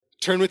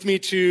Turn with me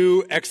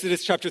to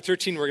Exodus chapter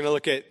 13. We're going to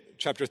look at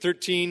chapter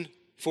 13,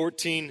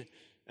 14,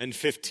 and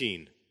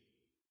 15.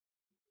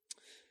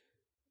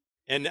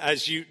 And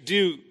as you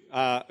do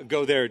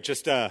go there,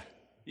 just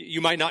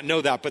you might not know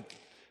that, but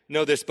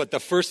know this, but the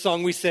first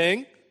song we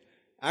sang,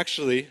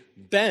 actually,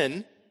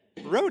 Ben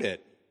wrote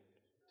it.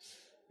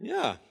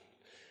 Yeah.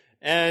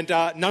 And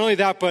not only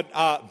that,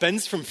 but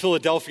Ben's from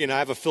Philadelphia, and I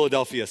have a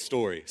Philadelphia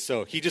story.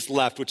 So he just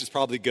left, which is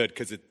probably good,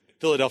 because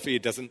Philadelphia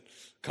doesn't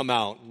come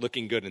out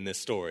looking good in this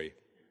story.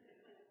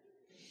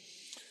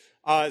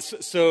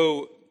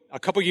 So a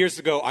couple years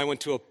ago, I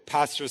went to a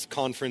pastor's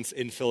conference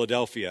in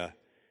Philadelphia.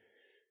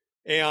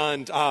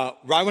 And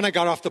right when I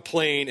got off the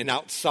plane and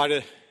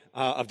outside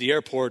of the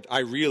airport, I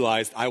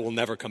realized I will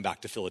never come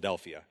back to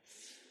Philadelphia.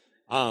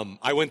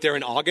 I went there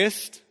in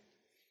August,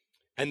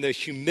 and the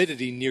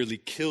humidity nearly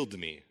killed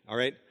me, all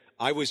right?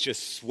 I was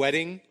just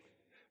sweating,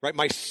 right?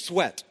 My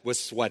sweat was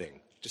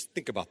sweating. Just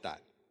think about that.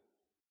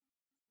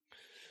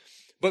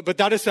 But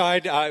that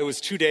aside, it was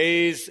 2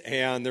 days,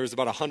 and there was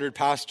about 100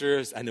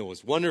 pastors, and it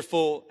was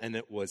wonderful, and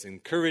it was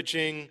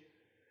encouraging.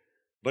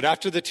 But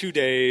after the 2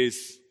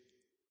 days,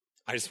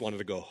 I just wanted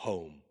to go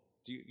home.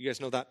 Do you guys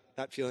know that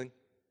feeling?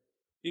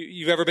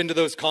 You've ever been to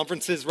those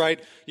conferences,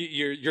 right?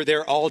 You're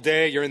there all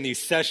day, you're in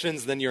these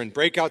sessions, then you're in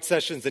breakout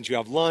sessions, then you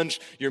have lunch,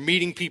 you're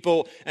meeting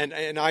people, and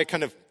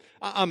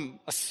I'm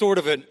a sort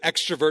of an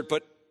extrovert,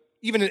 but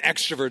even an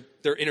extrovert,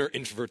 their inner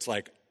introvert's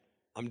like,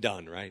 I'm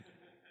done, right?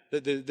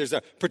 There's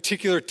a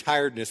particular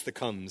tiredness that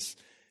comes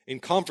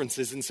in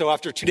conferences. And so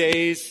after 2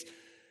 days,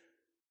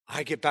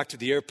 I get back to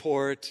the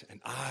airport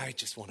and I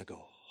just want to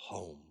go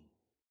home.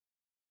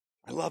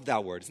 I love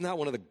that word. Isn't that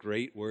one of the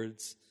great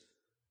words?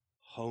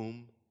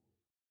 Home.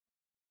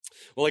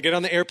 Well, I get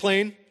on the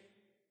airplane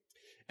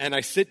and I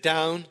sit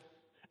down,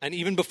 and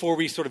even before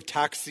we sort of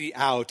taxi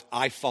out,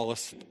 I fall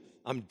asleep.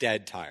 I'm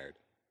dead tired.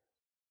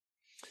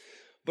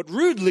 But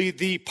rudely,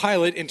 the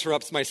pilot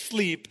interrupts my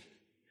sleep.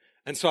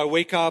 And so I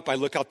wake up, I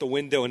look out the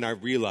window, and I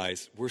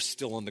realize we're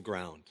still on the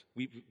ground.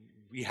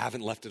 We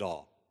haven't left at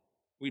all.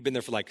 We've been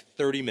there for like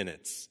 30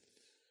 minutes.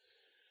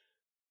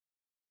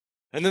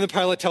 And then the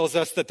pilot tells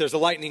us that there's a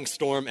lightning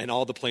storm and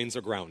all the planes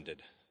are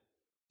grounded.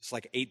 It's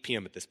like 8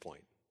 p.m. at this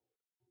point.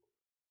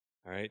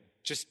 All right?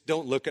 Just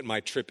don't look at my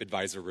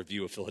TripAdvisor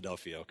review of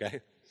Philadelphia, okay?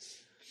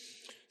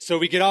 So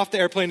we get off the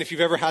airplane. If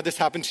you've ever had this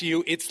happen to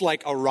you, it's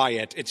like a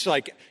riot. It's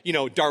like,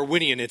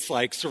 Darwinian. It's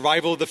like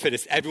survival of the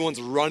fittest.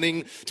 Everyone's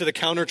running to the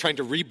counter, trying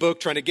to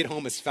rebook, trying to get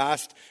home as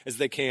fast as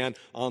they can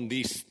on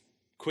the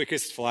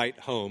quickest flight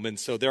home. And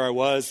so there I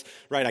was,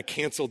 right? I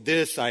canceled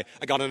this. I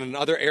got on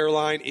another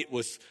airline. It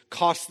was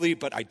costly,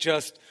 but I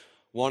just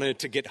wanted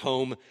to get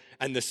home.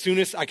 And the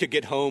soonest I could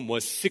get home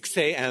was 6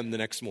 a.m. the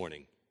next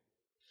morning.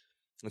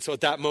 And so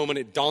at that moment,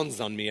 it dawns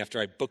on me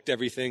after I booked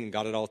everything and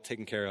got it all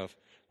taken care of,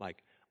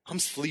 like, I'm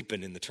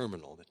sleeping in the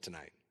terminal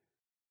tonight.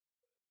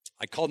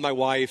 I called my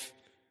wife,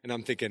 and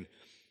I'm thinking,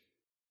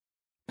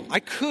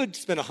 I could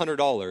spend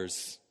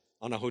 $100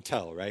 on a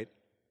hotel, right?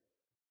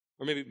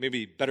 Or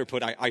maybe better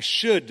put, I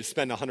should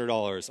spend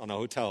 $100 on a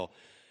hotel.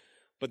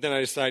 But then I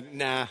decide,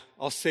 nah,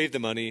 I'll save the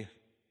money,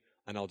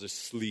 and I'll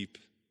just sleep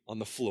on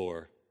the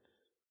floor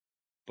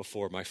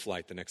before my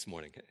flight the next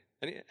morning.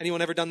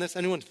 Anyone ever done this?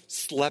 Anyone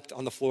slept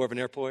on the floor of an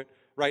airport,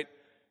 right?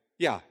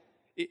 Yeah.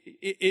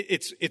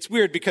 It's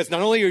weird because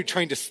not only are you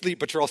trying to sleep,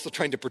 but you're also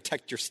trying to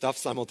protect your stuff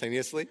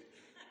simultaneously.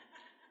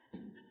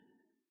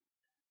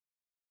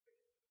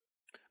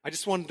 I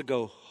just wanted to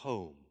go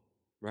home,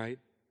 right?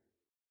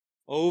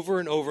 Over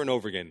and over and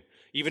over again.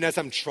 Even as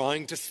I'm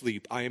trying to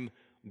sleep, I'm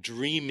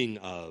dreaming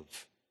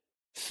of,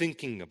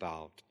 thinking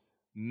about,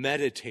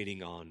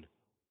 meditating on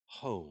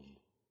home.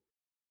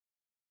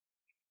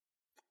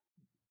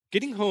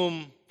 Getting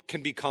home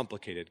can be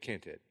complicated,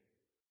 can't it?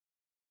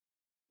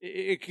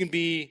 It can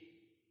be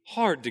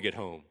hard to get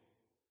home.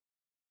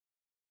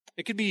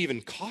 It could be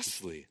even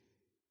costly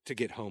to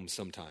get home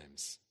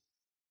sometimes.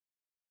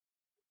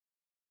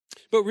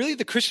 But really,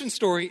 the Christian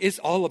story is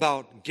all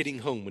about getting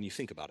home when you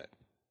think about it.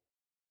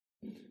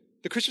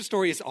 The Christian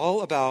story is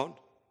all about,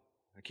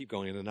 I keep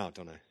going in and out,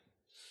 don't I?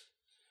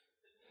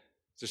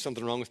 Is there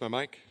something wrong with my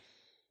mic?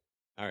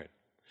 All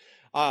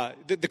right.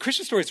 The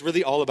Christian story is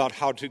really all about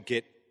how to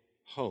get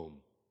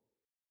home.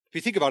 If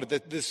you think about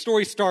it, the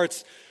story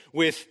starts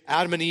with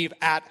Adam and Eve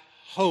at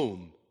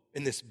home,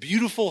 in this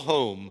beautiful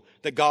home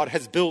that God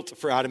has built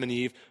for Adam and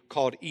Eve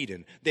called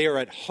Eden. They are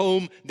at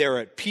home, they are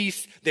at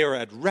peace, they are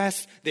at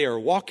rest, they are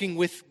walking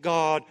with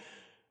God,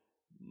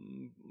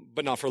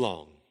 but not for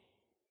long.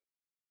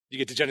 You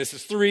get to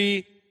Genesis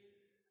 3,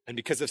 and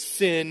because of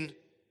sin,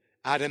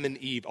 Adam and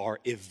Eve are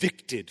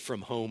evicted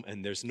from home,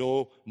 and there's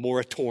no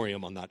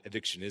moratorium on that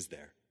eviction, is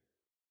there?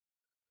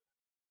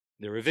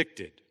 They're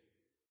evicted.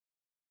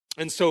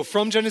 And so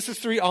from Genesis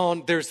 3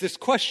 on, there's this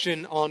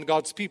question on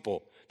God's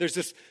people. There's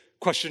this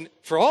question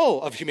for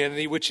all of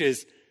humanity, which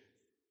is,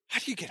 how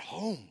do you get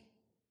home?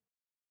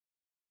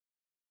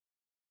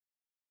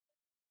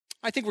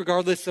 I think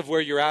regardless of where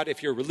you're at,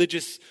 if you're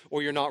religious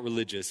or you're not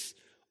religious,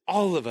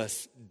 all of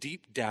us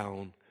deep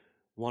down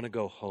want to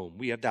go home.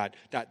 We have that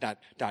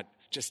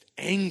just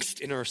angst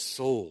in our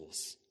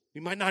souls.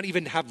 We might not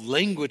even have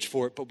language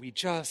for it, but we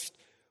just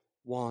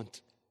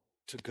want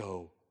to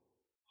go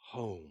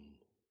home.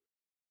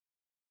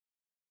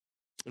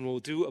 And we'll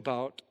do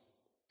about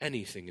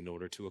anything in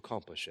order to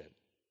accomplish it.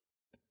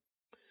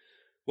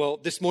 Well,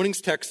 this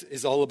morning's text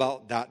is all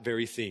about that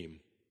very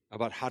theme,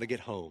 about how to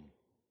get home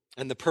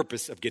and the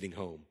purpose of getting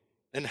home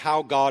and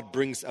how God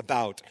brings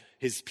about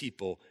his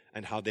people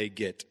and how they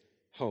get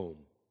home.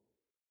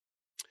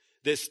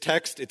 This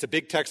text, it's a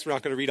big text. We're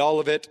not going to read all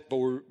of it, but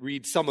we'll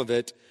read some of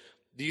it.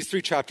 These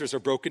 3 chapters are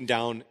broken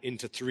down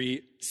into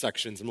 3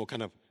 sections, and we'll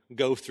kind of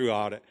go through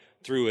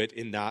it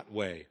in that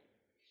way.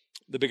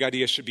 The big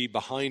idea should be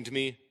behind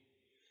me,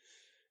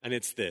 and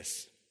it's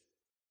this.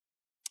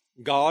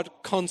 God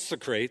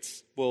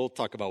consecrates, we'll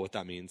talk about what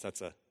that means.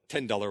 That's a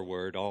 $10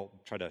 word. I'll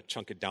try to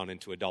chunk it down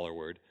into a $1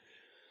 word.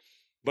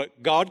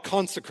 But God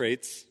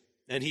consecrates,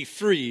 and he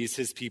frees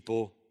his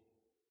people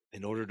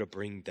in order to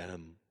bring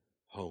them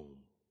home.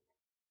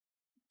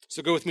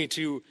 So go with me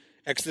to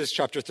Exodus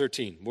chapter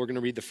 13. We're going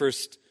to read the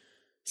first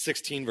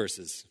 16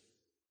 verses.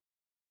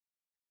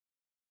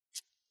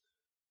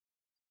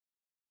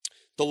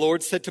 The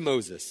Lord said to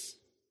Moses,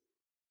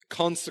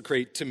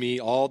 "Consecrate to me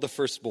all the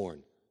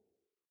firstborn.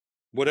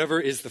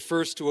 Whatever is the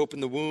first to open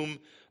the womb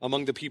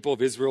among the people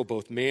of Israel,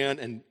 both man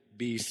and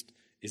beast,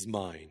 is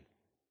mine."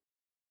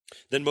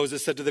 Then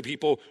Moses said to the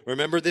people,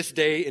 "Remember this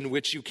day in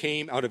which you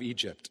came out of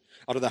Egypt,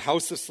 out of the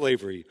house of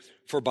slavery,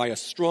 for by a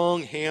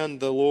strong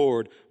hand the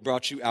Lord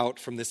brought you out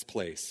from this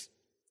place.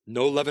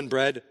 No leavened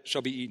bread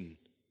shall be eaten.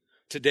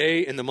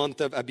 Today in the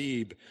month of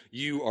Abib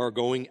you are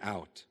going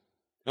out.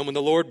 And when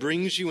the Lord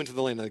brings you into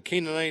the land of the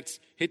Canaanites,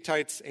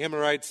 Hittites,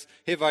 Amorites,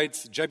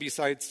 Hivites,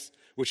 Jebusites,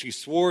 which he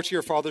swore to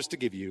your fathers to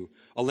give you,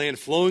 a land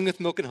flowing with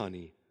milk and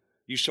honey,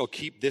 you shall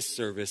keep this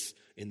service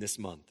in this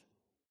month.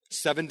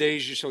 7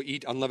 days you shall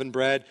eat unleavened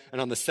bread, and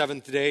on the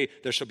 7th day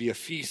there shall be a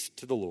feast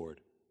to the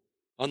Lord.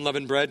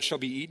 Unleavened bread shall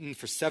be eaten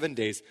for 7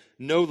 days.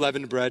 No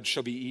leavened bread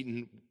shall be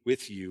eaten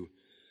with you,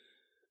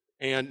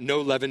 and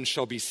no leaven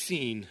shall be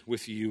seen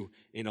with you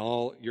in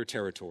all your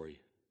territory.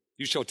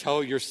 You shall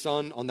tell your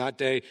son on that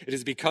day, it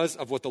is because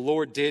of what the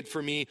Lord did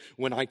for me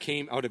when I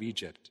came out of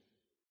Egypt.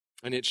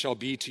 And it shall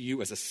be to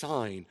you as a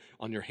sign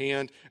on your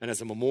hand and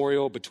as a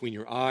memorial between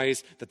your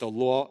eyes, that the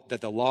law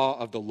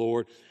of the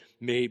Lord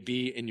may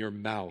be in your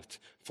mouth.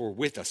 For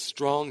with a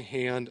strong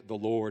hand the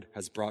Lord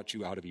has brought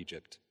you out of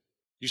Egypt.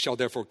 You shall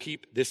therefore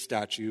keep this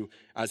statute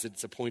as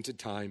its appointed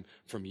time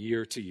from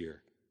year to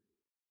year.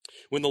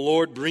 When the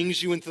Lord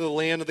brings you into the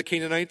land of the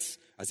Canaanites,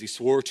 as he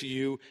swore to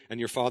you and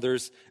your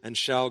fathers, and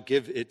shall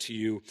give it to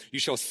you, you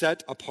shall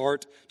set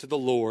apart to the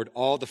Lord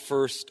all the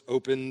first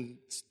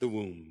opens the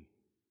womb.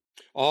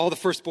 All the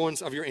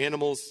firstborns of your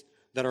animals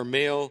that are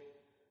male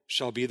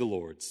shall be the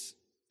Lord's.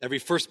 Every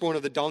firstborn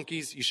of the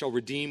donkeys you shall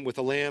redeem with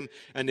a lamb,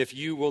 and if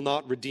you will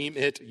not redeem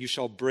it, you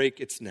shall break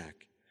its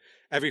neck.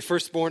 Every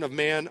firstborn of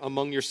man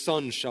among your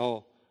sons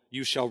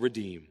you shall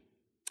redeem.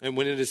 And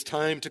when it is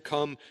time to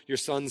come, your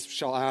sons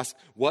shall ask,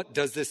 what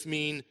does this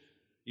mean?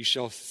 You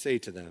shall say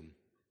to them,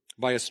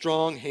 by a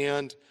strong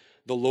hand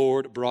the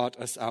Lord brought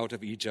us out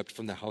of Egypt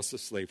from the house of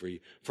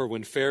slavery. For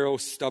when Pharaoh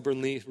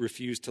stubbornly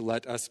refused to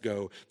let us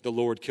go, the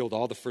Lord killed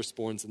all the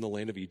firstborns in the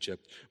land of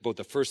Egypt, both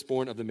the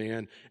firstborn of the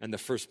man and the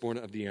firstborn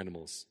of the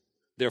animals.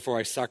 Therefore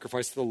I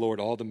sacrifice to the Lord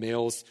all the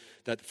males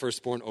that the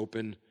firstborn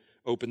open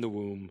the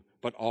womb,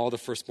 but all the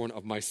firstborn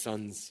of my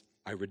sons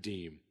I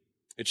redeem.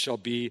 It shall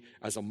be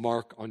as a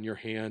mark on your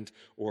hand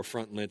or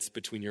frontlets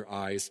between your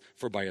eyes,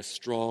 for by a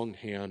strong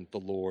hand the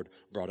Lord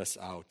brought us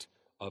out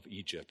of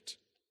Egypt.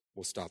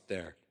 We'll stop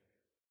there.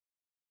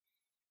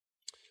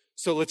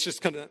 So let's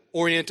just kind of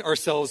orient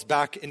ourselves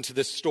back into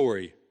this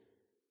story.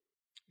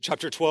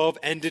 Chapter 12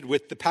 ended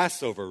with the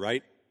Passover,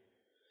 right?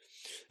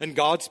 And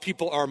God's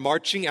people are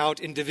marching out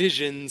in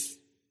divisions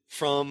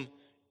from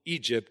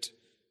Egypt,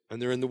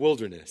 and they're in the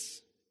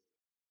wilderness.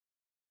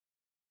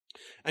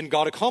 And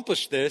God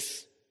accomplished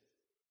this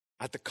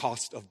at the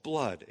cost of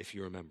blood, if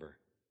you remember.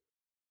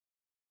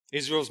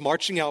 Israel's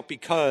marching out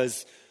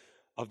because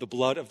of the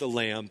blood of the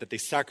lamb that they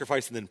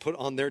sacrificed and then put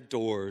on their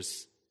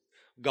doors.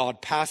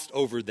 God passed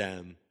over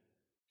them.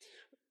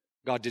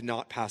 God did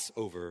not pass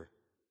over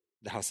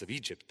the house of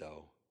Egypt,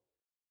 though.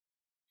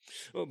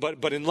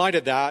 But in light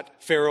of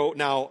that, Pharaoh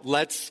now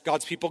lets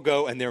God's people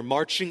go, and they're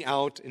marching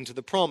out into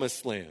the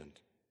promised land,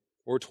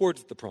 or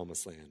towards the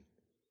promised land.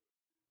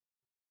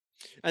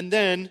 And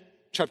then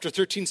chapter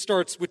 13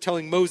 starts with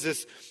telling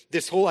Moses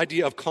this whole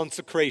idea of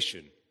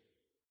consecration.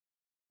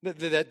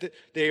 That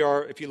they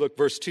are, if you look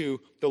verse 2,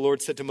 the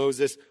Lord said to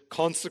Moses,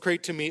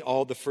 consecrate to me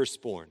all the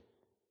firstborn.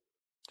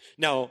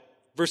 Now,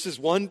 verses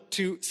 1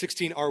 to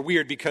 16 are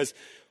weird because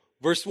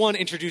verse 1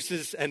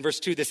 introduces, and verse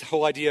 2, this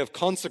whole idea of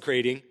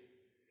consecrating.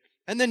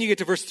 And then you get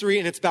to verse 3,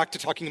 and it's back to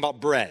talking about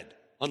bread,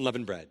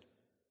 unleavened bread.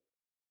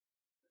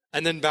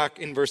 And then back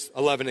in verse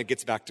 11, it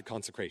gets back to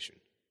consecration.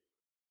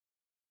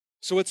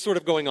 So what's sort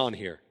of going on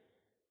here?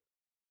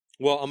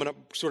 Well, I'm going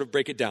to sort of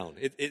break it down.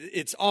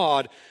 It's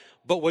odd,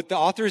 but what the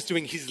author is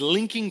doing, he's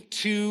linking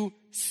two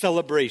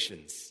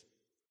celebrations.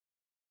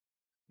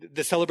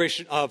 the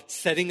celebration of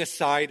setting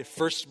aside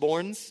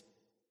firstborns,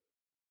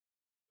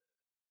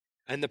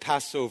 and the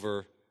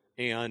Passover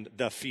and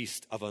the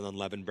Feast of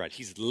Unleavened Bread.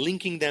 He's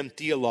linking them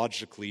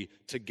theologically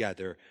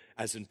together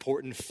as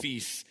important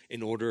feasts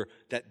in order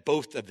that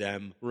both of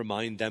them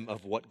remind them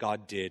of what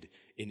God did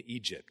in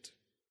Egypt.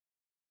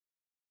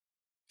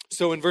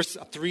 So in verse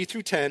 3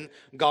 through 10,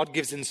 God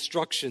gives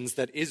instructions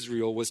that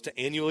Israel was to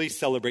annually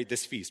celebrate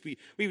this feast.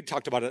 We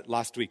talked about it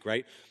last week,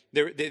 right?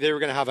 They were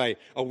going to have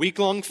a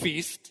week-long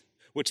feast,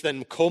 which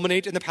then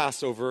culminate in the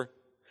Passover,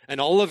 and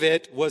all of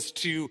it was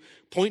to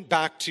point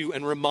back to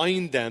and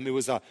remind them. It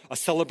was a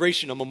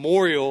celebration, a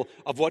memorial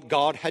of what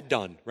God had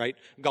done, right?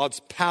 God's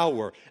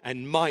power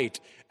and might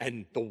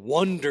and the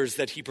wonders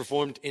that he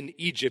performed in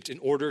Egypt in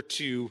order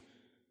to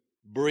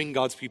bring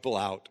God's people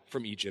out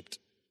from Egypt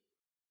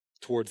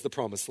towards the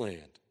promised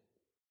land.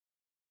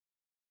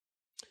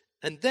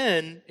 And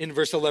then in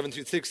verse 11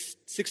 through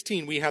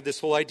 16, we have this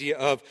whole idea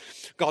of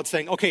God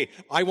saying, okay,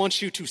 I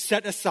want you to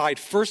set aside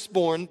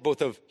firstborn,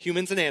 both of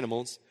humans and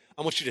animals.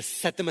 I want you to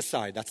set them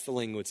aside. That's the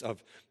language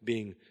of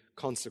being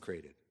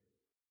consecrated.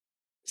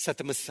 Set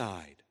them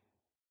aside.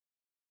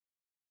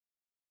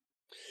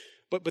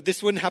 But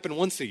this wouldn't happen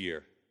once a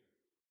year.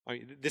 I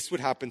mean, this would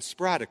happen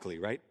sporadically,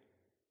 right?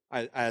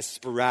 As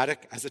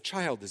sporadic as a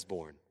child is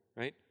born,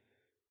 right?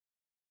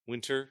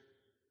 Winter,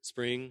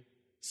 spring,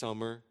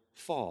 summer,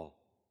 fall.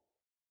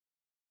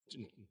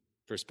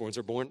 Firstborns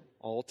are born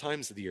all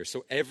times of the year.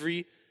 So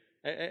every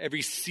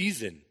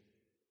season,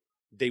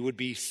 they would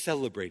be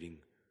celebrating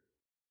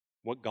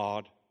what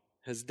God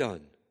has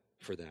done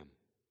for them.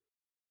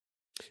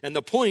 And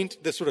the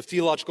point, the sort of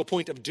theological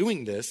point of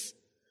doing this,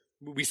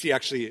 we see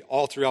actually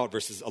all throughout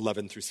verses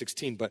 11 through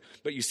 16, but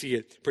you see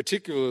it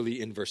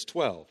particularly in verse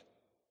 12.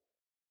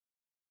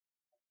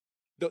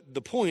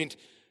 The point,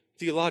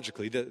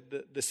 theologically,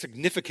 the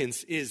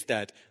significance is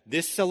that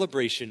this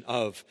celebration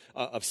of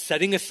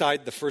setting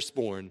aside the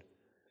firstborn,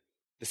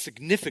 the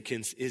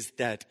significance is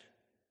that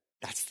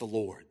that's the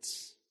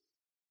Lord's.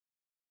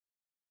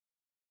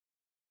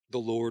 The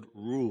Lord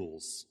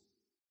rules.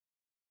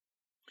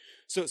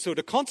 So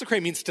to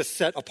consecrate means to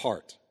set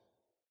apart.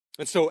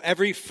 And so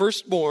every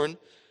firstborn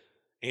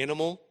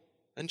animal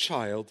and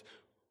child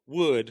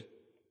would,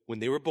 when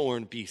they were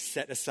born, be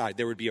set aside.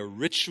 There would be a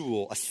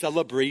ritual, a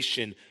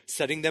celebration,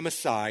 setting them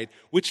aside,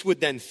 which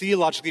would then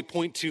theologically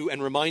point to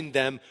and remind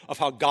them of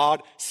how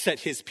God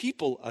set his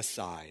people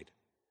aside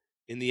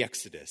in the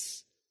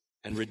Exodus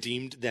and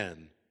redeemed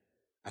them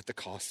at the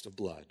cost of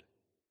blood.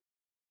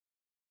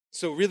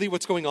 So really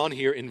what's going on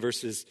here in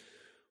verses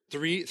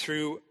 3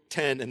 through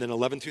 10 and then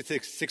 11 through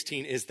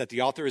 16 is that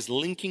the author is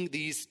linking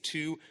these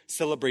two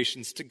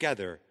celebrations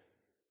together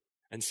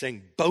and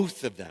saying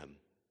both of them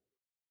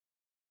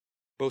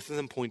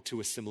point to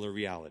a similar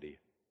reality.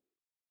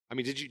 I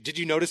mean, did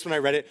you notice when I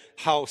read it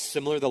how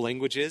similar the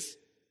language is?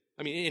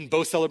 I mean, in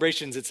both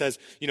celebrations it says,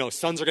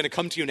 sons are going to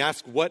come to you and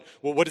ask, what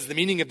is the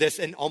meaning of this?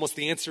 And almost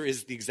the answer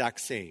is the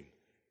exact same.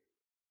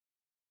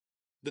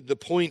 The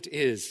point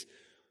is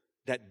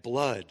that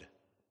blood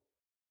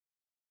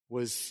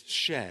was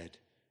shed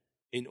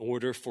in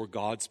order for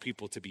God's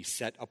people to be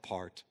set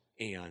apart,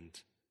 and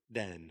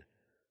then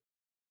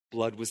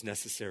blood was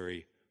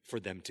necessary for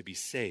them to be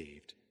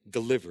saved,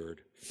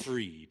 delivered,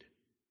 freed.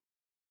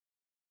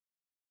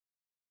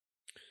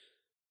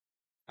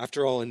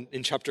 After all,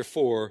 in chapter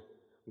 4,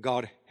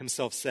 God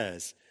himself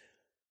says,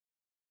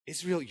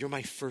 Israel, you're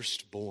my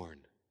firstborn,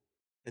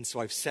 and so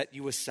I've set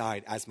you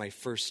aside as my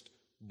firstborn.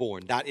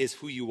 That is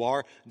who you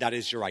are. That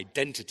is your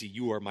identity.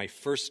 You are my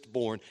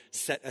firstborn,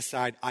 set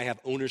aside. I have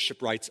ownership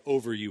rights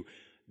over you.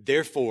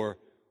 Therefore,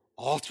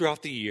 all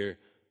throughout the year,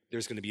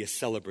 there's going to be a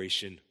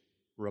celebration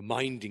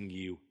reminding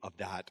you of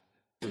that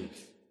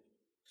truth.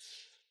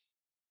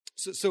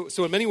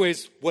 So in many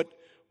ways, what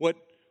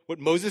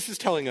Moses is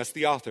telling us,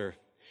 the author,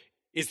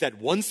 is that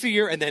once a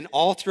year and then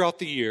all throughout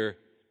the year,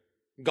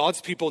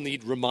 God's people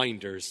need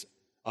reminders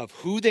of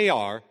who they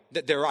are,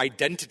 that their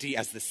identity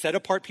as the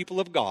set-apart people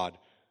of God,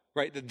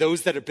 right?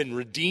 Those that have been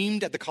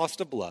redeemed at the cost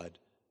of blood.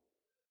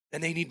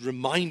 And they need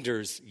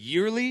reminders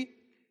yearly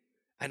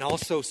and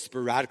also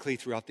sporadically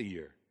throughout the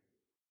year.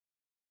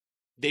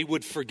 They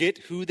would forget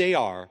who they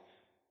are.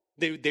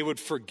 They would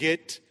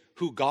forget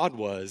who God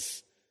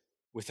was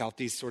without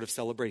these sort of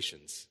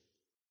celebrations.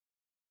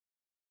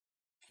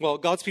 Well,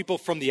 God's people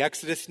from the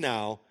Exodus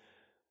now,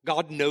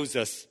 God knows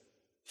us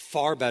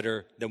far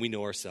better than we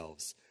know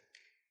ourselves.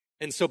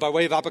 And so by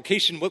way of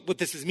application, what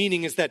this is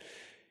meaning is that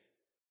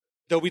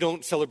though we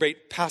don't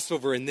celebrate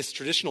Passover in this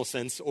traditional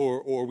sense,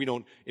 or we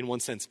don't, in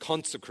one sense,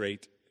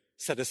 consecrate,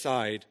 set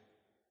aside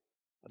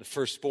the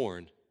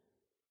firstborn,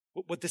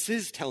 what this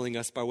is telling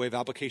us by way of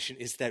application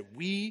is that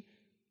we,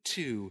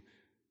 too,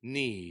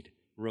 need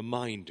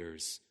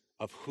reminders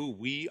of who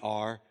we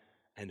are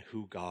and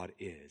who God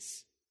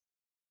is.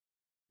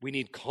 We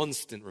need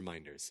constant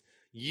reminders,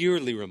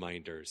 yearly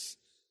reminders,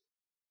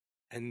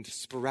 and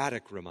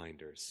sporadic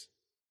reminders.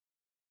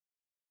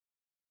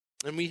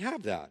 And we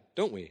have that,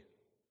 don't we?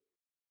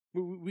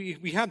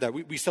 We have that.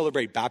 We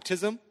celebrate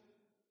baptism.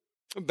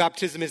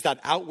 Baptism is that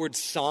outward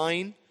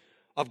sign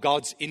of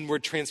God's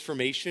inward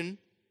transformation.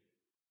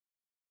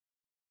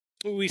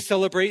 We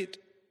celebrate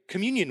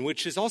communion,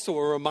 which is also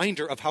a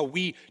reminder of how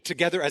we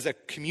together as a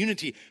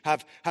community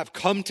have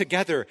come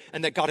together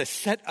and that God has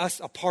set us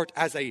apart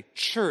as a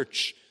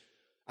church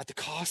at the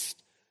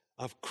cost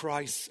of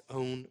Christ's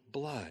own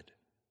blood.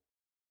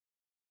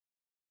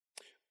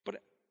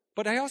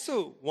 But I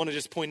also want to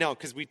just point out,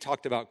 because we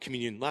talked about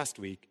communion last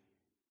week,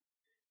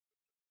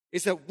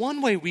 is that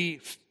one way we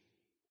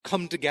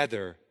come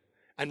together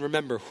and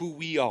remember who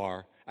we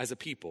are as a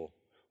people,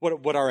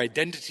 what our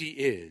identity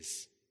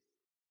is,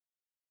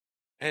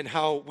 and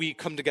how we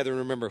come together and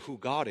remember who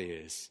God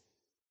is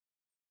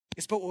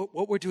but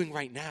what we're doing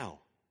right now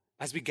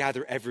as we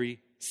gather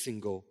every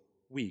single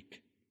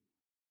week.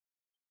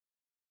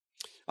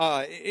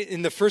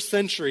 In the first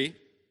century,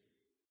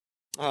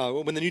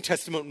 when the New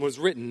Testament was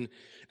written,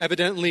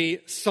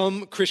 evidently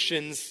some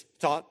Christians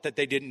thought that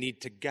they didn't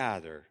need to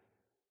gather.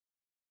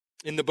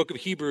 In the book of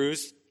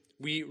Hebrews,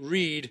 we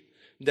read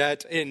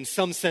that in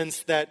some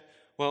sense that,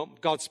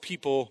 God's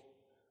people,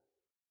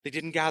 they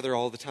didn't gather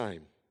all the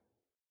time.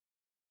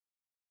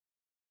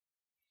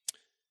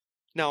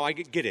 Now, I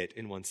get it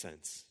in one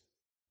sense.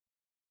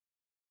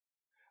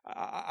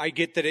 I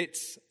get that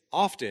it's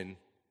often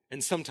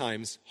and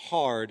sometimes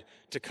hard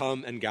to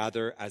come and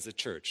gather as a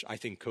church. I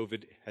think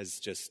COVID has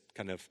just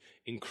kind of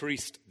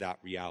increased that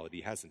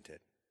reality, hasn't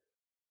it?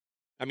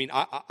 I mean,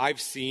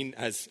 I've seen,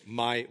 as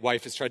my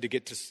wife has tried to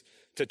get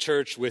to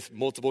church with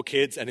multiple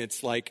kids, and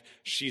it's like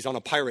she's on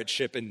a pirate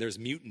ship and there's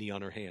mutiny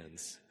on her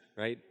hands,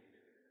 right?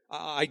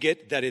 I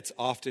get that it's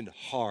often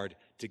hard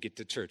to get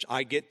to church.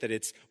 I get that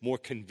it's more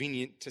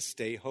convenient to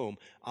stay home.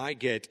 I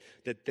get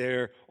that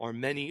there are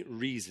many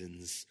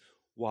reasons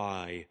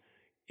why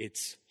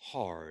it's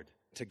hard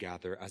to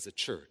gather as a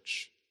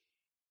church.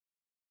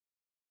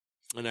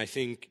 And I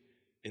think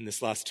in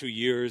this last 2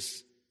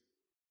 years,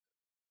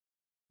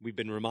 we've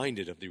been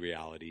reminded of the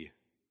reality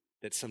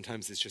that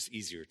sometimes it's just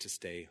easier to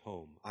stay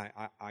home.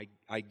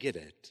 I get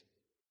it.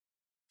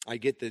 I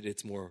get that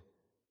it's more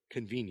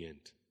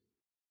convenient.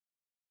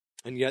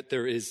 And yet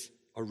there is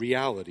a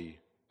reality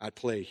at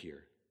play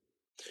here.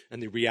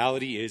 And the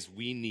reality is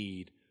we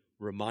need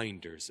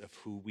reminders of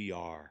who we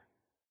are,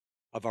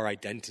 of our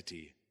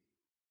identity,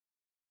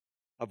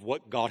 of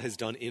what God has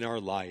done in our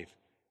life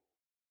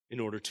in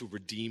order to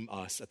redeem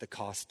us at the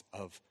cost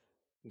of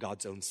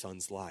God's own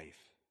Son's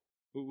life.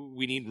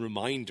 We need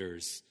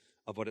reminders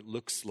of what it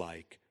looks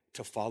like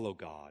to follow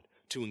God,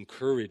 to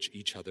encourage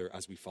each other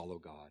as we follow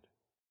God.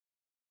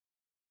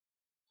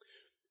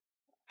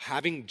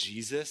 Having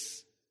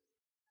Jesus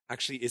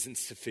actually isn't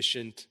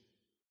sufficient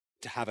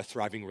to have a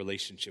thriving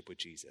relationship with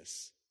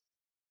Jesus.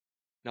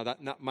 Now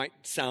that might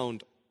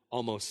sound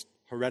almost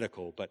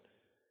heretical, but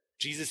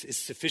Jesus is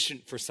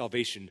sufficient for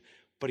salvation,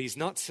 but he's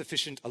not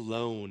sufficient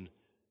alone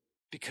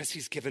because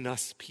he's given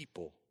us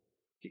people.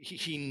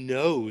 He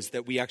knows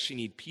that we actually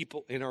need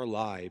people in our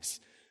lives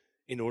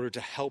in order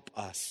to help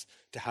us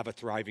to have a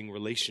thriving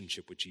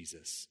relationship with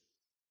Jesus.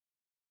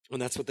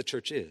 And that's what the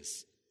church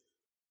is.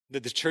 The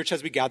church,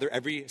 as we gather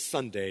every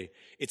Sunday,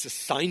 it's a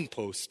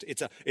signpost,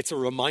 it's a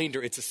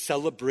reminder, it's a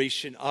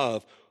celebration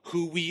of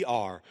who we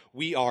are.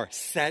 We are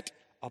set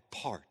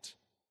apart.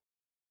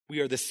 We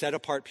are the set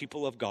apart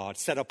people of God,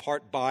 set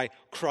apart by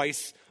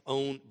Christ's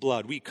own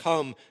blood. We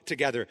come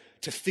together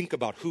to think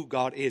about who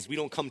God is. We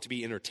don't come to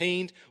be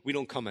entertained. We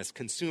don't come as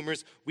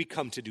consumers. We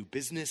come to do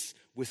business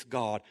with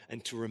God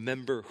and to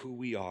remember who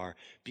we are.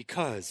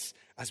 Because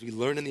as we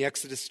learn in the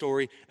Exodus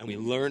story and we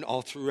learn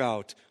all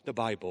throughout the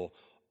Bible,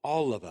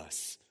 all of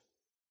us,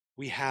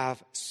 we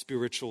have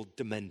spiritual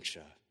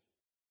dementia.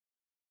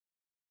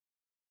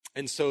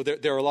 And so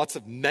there are lots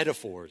of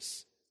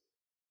metaphors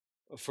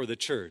for the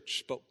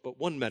church, but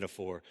one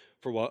metaphor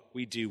for what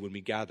we do when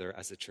we gather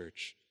as a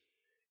church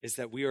is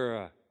that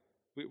we're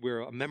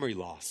a memory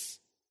loss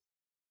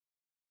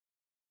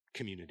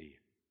community.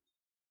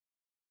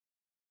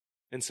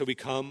 And so we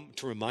come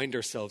to remind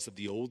ourselves of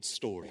the old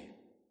story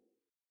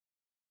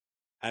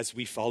as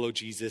we follow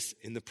Jesus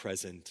in the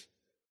present,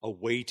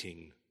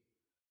 awaiting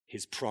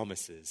his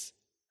promises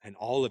and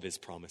all of his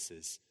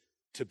promises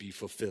to be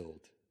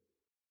fulfilled.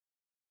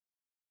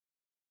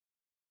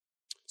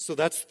 So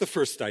that's the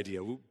first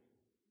idea.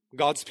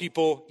 God's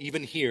people,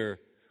 even here,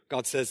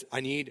 God says,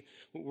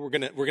 we're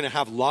gonna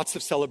have lots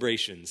of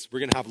celebrations. We're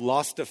gonna have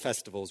lots of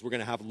festivals. We're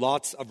gonna have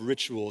lots of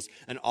rituals,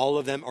 and all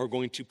of them are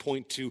going to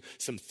point to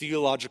some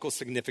theological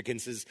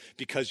significances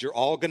because you're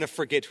all gonna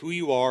forget who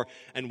you are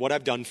and what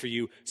I've done for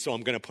you, so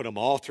I'm gonna put them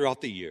all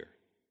throughout the year.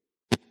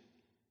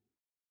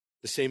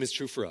 The same is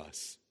true for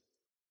us.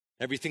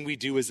 Everything we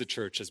do as a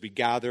church, as we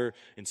gather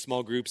in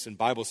small groups and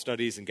Bible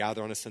studies and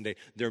gather on a Sunday,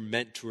 they're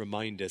meant to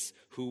remind us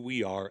who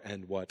we are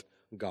and what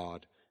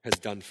God has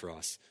done for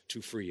us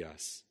to free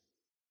us.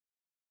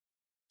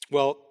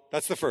 Well,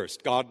 that's the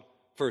first. God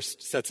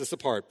first sets us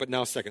apart, but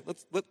now second.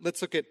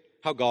 Let's look at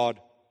how God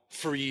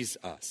frees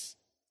us.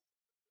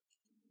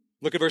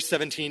 Look at verse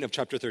 17 of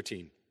chapter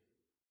 13.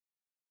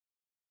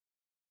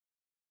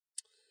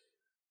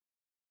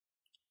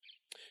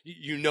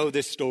 You know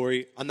this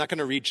story. I'm not going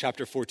to read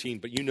chapter 14,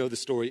 but you know the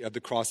story of the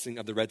crossing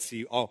of the Red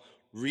Sea. I'll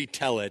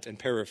retell it and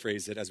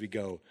paraphrase it as we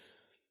go.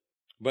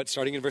 But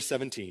starting in verse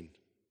 17.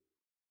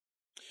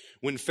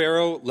 When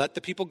Pharaoh let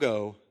the people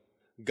go,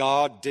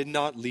 God did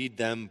not lead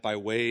them by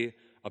way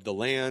of the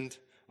land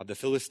of the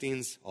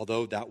Philistines,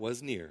 although that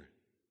was near.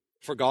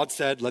 For God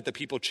said, let the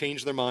people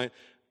change their mind,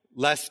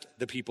 lest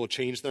the people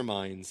change their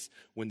minds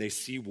when they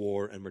see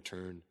war and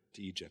return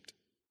to Egypt.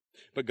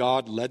 But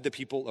God led the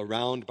people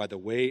around by the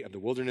way of the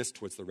wilderness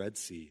towards the Red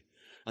Sea.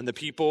 And the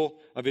people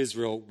of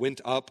Israel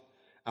went up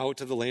out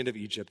of the land of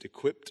Egypt,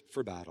 equipped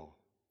for battle.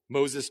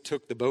 Moses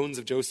took the bones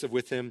of Joseph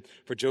with him,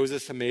 for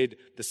Joseph had made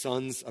the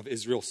sons of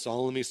Israel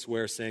solemnly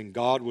swear, saying,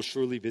 God will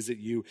surely visit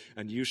you,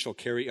 and you shall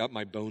carry up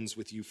my bones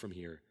with you from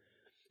here.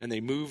 And they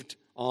moved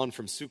on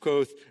from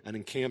Sukkoth and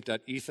encamped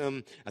at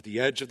Etham at the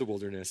edge of the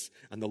wilderness.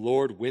 And the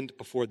Lord went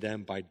before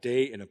them by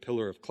day in a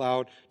pillar of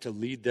cloud to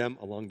lead them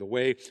along the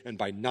way, and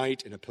by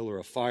night in a pillar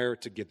of fire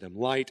to give them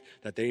light,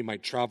 that they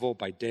might travel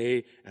by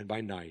day and by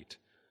night.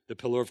 The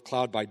pillar of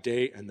cloud by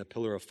day and the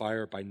pillar of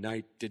fire by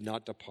night did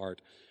not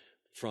depart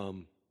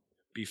from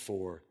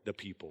before the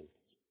people.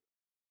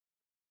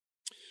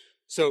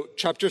 So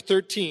chapter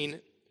 13,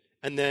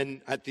 and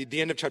then at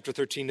the end of chapter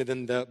 13, and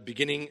then the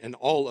beginning and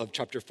all of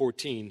chapter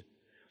 14,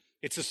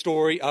 it's a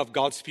story of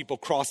God's people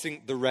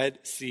crossing the Red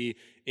Sea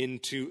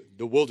into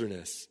the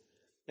wilderness.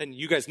 And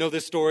you guys know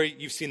this story.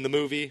 You've seen the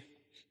movie.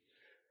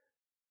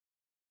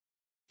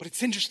 But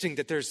it's interesting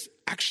that there's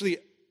actually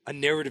a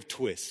narrative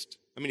twist.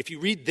 I mean, if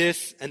you read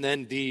this and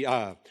then the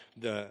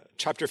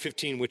chapter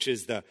 15, which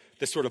is the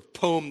sort of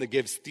poem that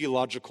gives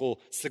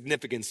theological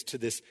significance to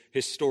this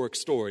historic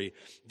story,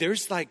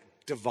 there's like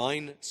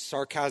divine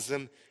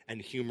sarcasm and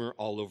humor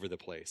all over the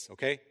place,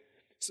 okay?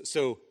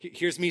 So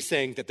here's me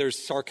saying that there's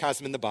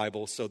sarcasm in the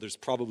Bible, so there's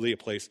probably a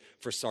place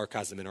for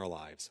sarcasm in our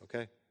lives,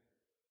 okay?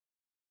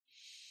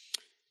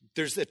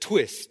 There's a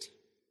twist.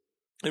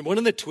 And one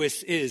of the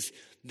twists is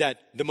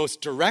that the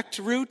most direct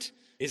route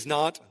is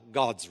not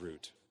God's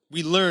route.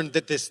 We learned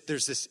that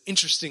there's this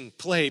interesting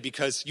play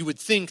because you would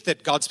think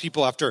that God's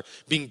people, after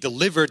being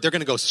delivered, they're going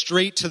to go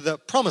straight to the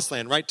promised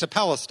land, right, to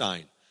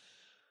Palestine.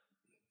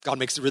 God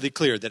makes it really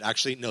clear that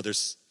actually, no,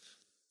 there's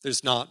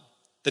not.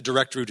 The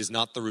direct route is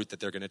not the route that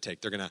they're going to take.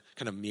 They're going to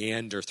kind of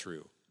meander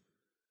through.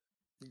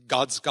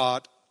 God's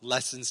got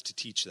lessons to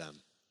teach them.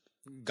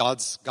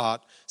 God's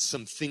got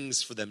some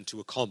things for them to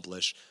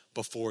accomplish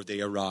before they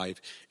arrive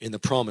in the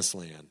promised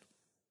land.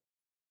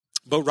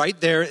 But right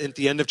there at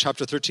the end of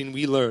chapter 13,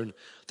 we learn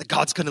that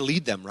God's going to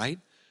lead them, right?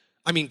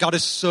 I mean, God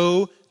is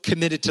so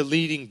committed to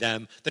leading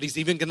them that he's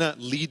even going to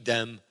lead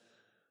them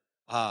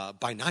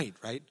by night,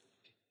 right?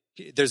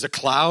 There's a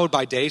cloud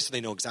by day, so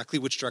they know exactly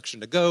which direction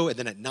to go. And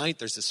then at night,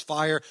 there's this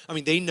fire. I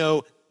mean, they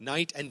know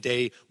night and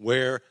day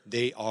where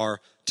they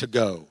are to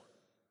go.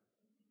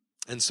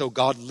 And so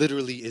God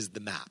literally is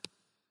the map.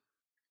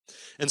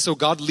 And so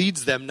God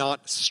leads them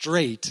not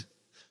straight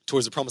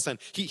towards the promised land.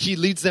 He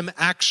leads them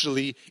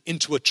actually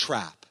into a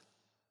trap.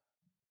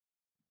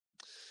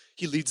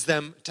 He leads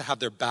them to have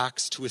their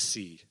backs to a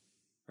sea,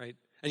 right?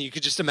 And you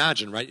could just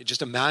imagine, right?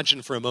 Just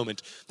imagine for a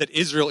moment that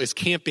Israel is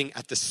camping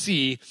at the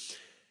sea.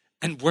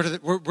 And where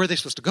are they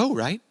supposed to go,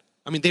 right?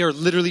 I mean, they are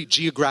literally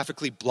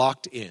geographically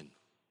blocked in.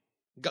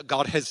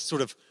 God has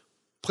sort of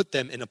put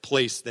them in a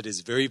place that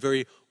is very,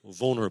 very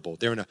vulnerable.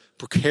 They're in a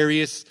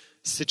precarious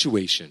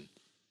situation.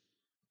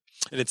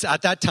 And it's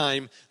at that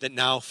time that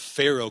now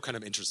Pharaoh kind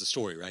of enters the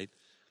story, right?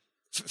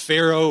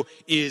 Pharaoh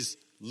is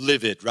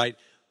livid, right?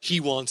 He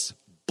wants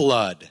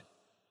blood.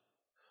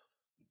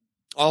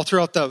 All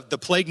throughout the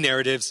plague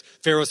narratives,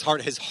 Pharaoh's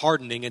heart is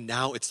hardening, and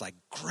now it's like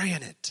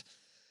granite.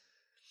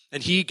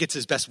 And he gets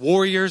his best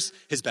warriors,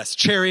 his best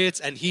chariots,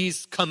 and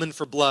he's coming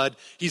for blood.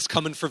 He's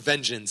coming for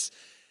vengeance.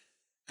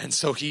 And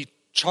so he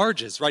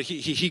charges, right?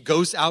 He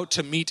goes out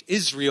to meet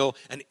Israel,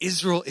 and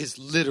Israel is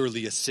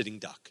literally a sitting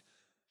duck,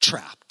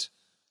 trapped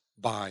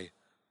by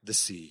the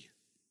sea.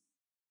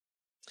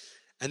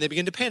 And they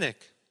begin to panic.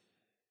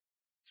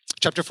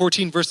 Chapter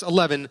 14, verse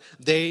 11,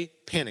 they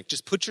panic.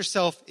 Just put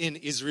yourself in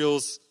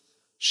Israel's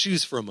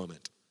shoes for a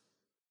moment.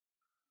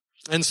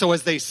 And so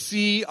as they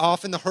see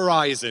off in the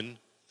horizon,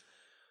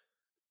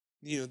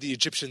 the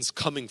Egyptians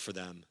coming for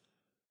them,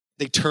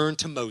 they turn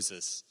to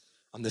Moses,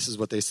 and this is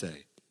what they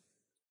say.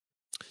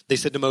 They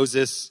said to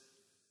Moses,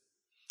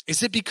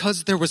 "Is it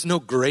because there was no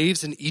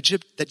graves in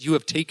Egypt that you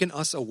have taken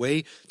us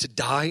away to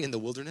die in the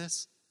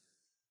wilderness?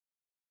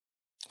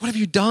 What have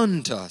you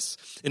done to us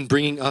in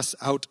bringing us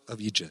out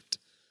of Egypt?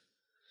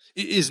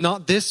 Is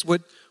not this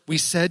what we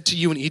said to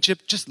you in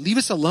Egypt? Just leave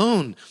us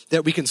alone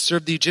that we can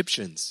serve the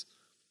Egyptians.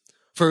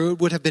 For it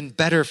would have been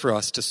better for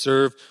us to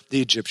serve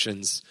the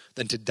Egyptians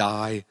than to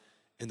die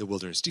in the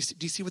wilderness." Do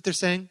you see what they're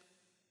saying?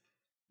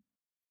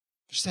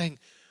 They're saying,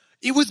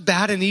 it was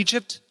bad in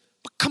Egypt,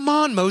 but come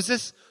on,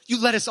 Moses. You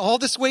led us all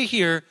this way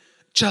here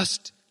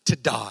just to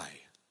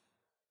die.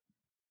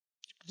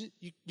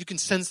 You can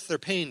sense their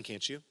pain,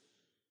 can't you?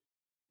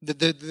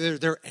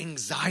 Their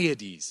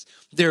anxieties,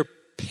 their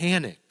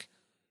panic.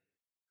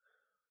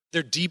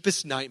 Their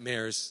deepest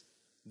nightmares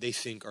they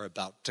think are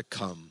about to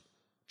come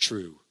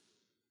true.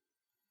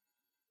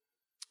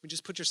 I mean,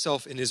 just put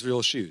yourself in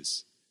Israel's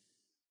shoes.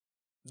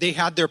 They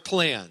had their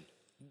plan.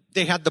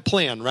 They had the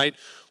plan, right?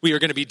 We are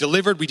going to be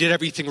delivered. We did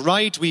everything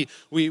right. We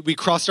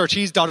crossed our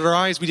T's, dotted our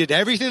I's. We did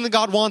everything that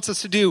God wants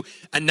us to do.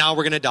 And now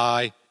we're going to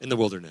die in the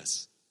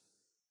wilderness.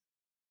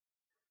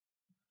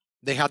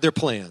 They had their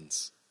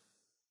plans.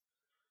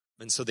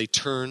 And so they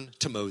turn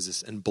to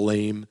Moses and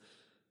blame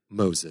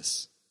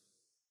Moses.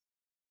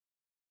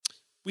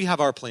 We have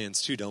our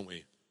plans too, don't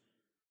we?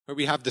 Or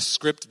we have the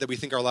script that we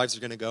think our lives are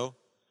going to go.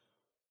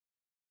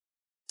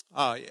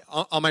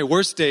 On my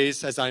worst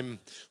days, as I'm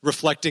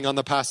reflecting on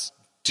the past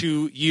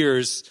 2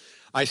 years,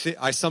 I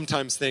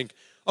sometimes think,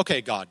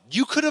 okay, God,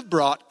 you could have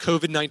brought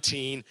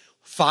COVID-19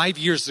 5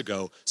 years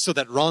ago so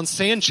that Ron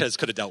Sanchez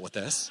could have dealt with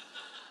this.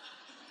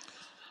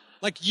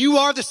 Like, you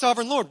are the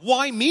sovereign Lord.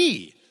 Why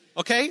me?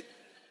 Okay?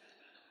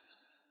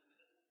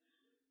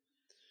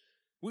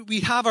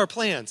 We have our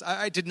plans.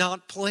 I did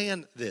not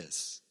plan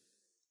this.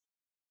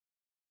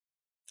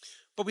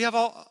 But we have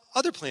all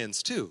other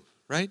plans too,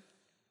 right?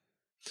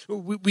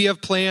 We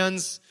have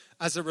plans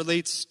as it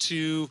relates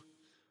to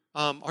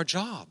our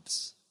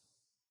jobs.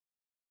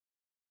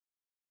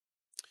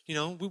 You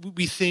know,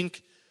 we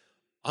think,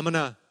 I'm going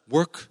to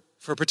work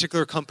for a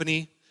particular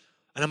company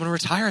and I'm going to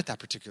retire at that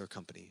particular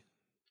company.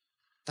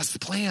 That's the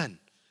plan.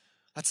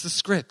 That's the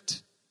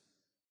script.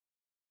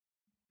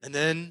 And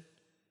then,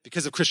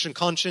 because of Christian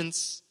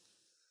conscience,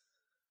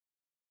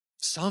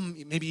 some,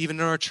 maybe even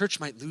in our church,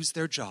 might lose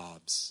their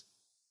jobs.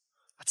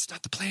 That's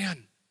not the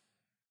plan.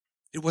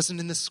 It wasn't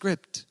in the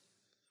script.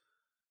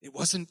 It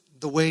wasn't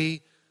the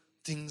way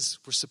things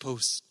were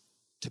supposed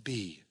to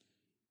be.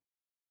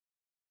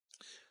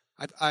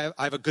 I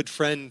have a good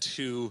friend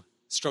who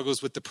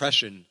struggles with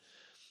depression,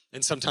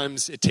 and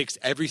sometimes it takes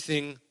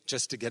everything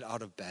just to get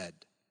out of bed.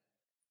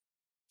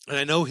 And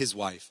I know his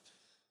wife.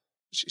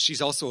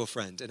 She's also a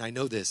friend, and I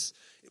know this.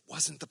 It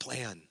wasn't the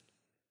plan.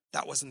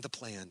 That wasn't the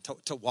plan,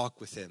 to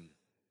walk with him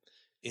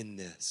in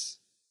this.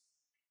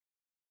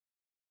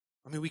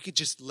 I mean, we could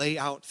just lay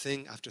out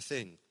thing after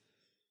thing.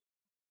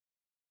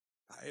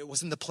 It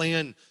wasn't the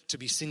plan to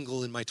be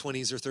single in my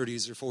 20s or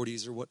 30s or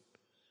 40s or what.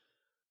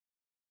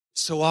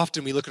 So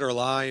often we look at our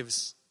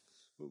lives,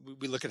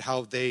 we look at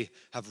how they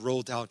have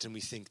rolled out, and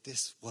we think,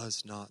 this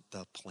was not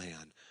the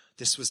plan.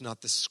 This was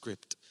not the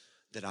script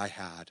that I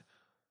had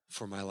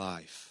for my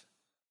life.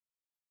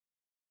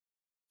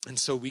 And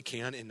so we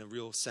can, in a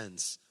real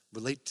sense,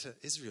 relate to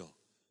Israel,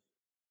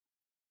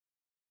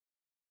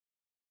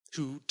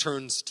 who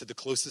turns to the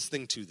closest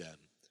thing to them,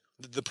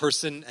 the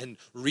person and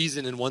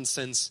reason in one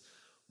sense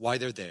why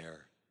they're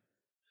there,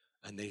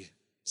 and they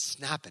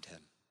snap at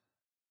him.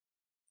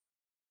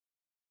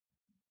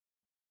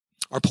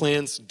 Our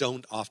plans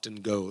don't often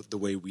go the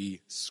way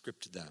we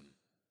script them.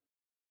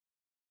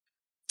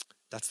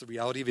 That's the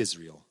reality of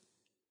Israel.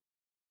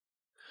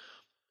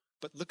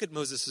 But look at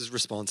Moses'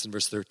 response in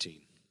verse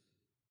 13.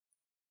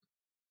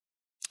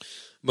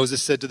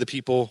 Moses said to the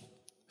people,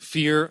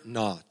 "Fear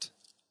not,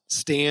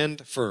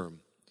 stand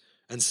firm,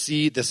 and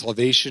see the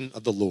salvation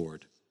of the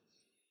Lord,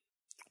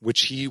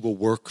 which he will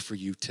work for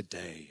you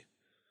today.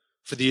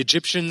 For the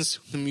Egyptians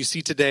whom you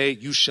see today,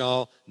 you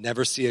shall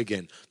never see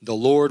again. The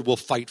Lord will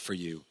fight for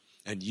you,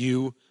 and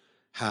you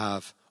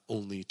have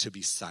only to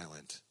be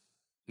silent."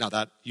 Now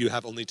that you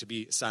have only to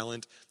be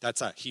silent,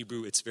 that's a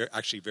Hebrew, it's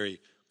actually very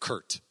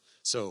curt.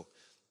 So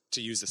to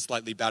use a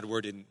slightly bad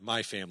word in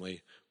my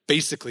family,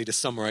 basically to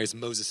summarize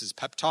Moses'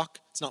 pep talk,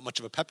 it's not much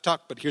of a pep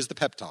talk, but here's the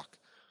pep talk.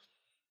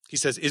 He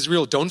says,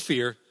 Israel, don't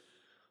fear.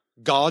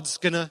 God's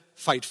going to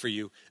fight for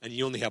you, and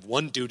you only have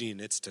one duty, and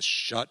it's to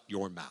shut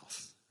your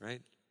mouth,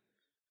 right?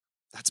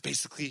 That's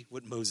basically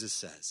what Moses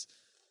says.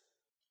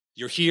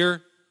 You're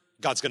here.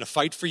 God's going to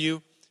fight for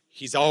you.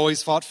 He's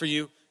always fought for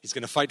you. He's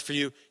going to fight for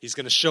you. He's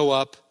going to show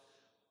up.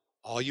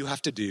 All you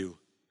have to do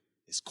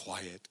is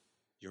quiet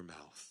your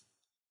mouth.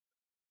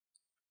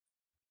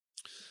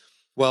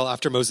 Well,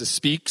 after Moses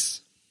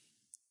speaks,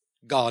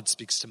 God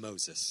speaks to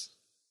Moses.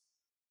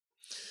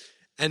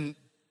 And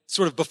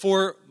sort of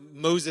before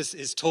Moses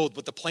is told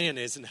what the plan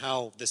is and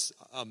how this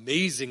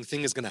amazing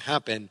thing is going to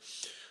happen,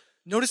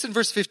 notice in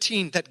verse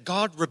 15 that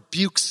God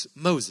rebukes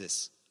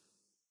Moses,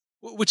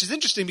 which is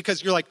interesting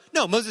because you're like,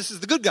 no, Moses is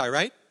the good guy,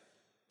 right?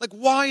 Like,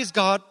 why is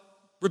God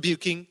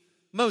rebuking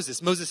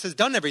Moses? Moses has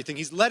done everything.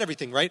 He's led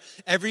everything, right?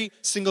 Every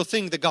single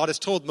thing that God has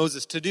told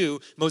Moses to do,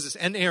 Moses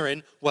and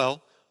Aaron,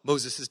 well,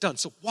 Moses has done.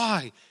 So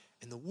why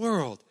in the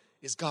world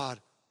is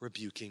God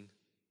rebuking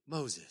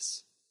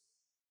Moses?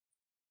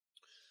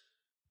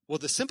 Well,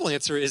 the simple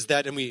answer is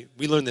that, and we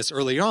learned this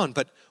early on,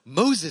 but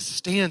Moses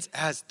stands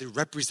as the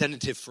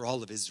representative for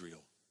all of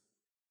Israel.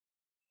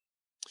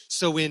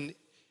 So in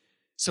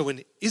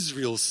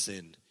Israel's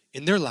sin,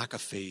 in their lack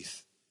of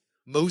faith,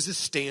 Moses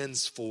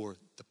stands for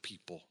the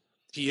people.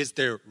 He is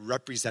their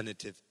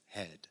representative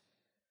head.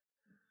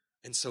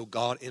 And so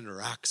God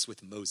interacts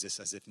with Moses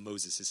as if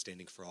Moses is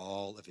standing for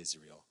all of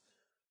Israel.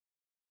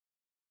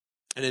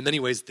 And in many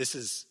ways,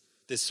 this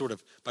sort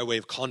of, by way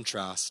of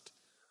contrast,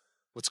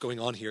 what's going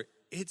on here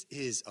it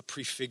is a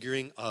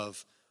prefiguring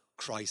of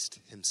Christ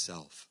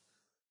himself.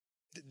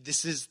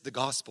 This is the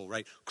gospel,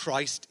 right?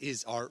 Christ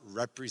is our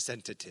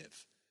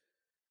representative.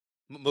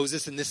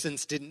 Moses in this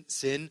sense didn't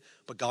sin,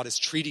 but God is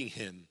treating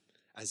him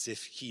as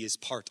if he is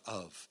part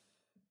of.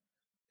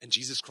 And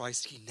Jesus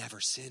Christ, he never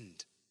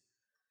sinned.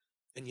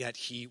 And yet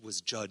he was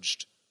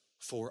judged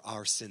for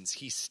our sins.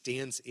 He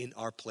stands in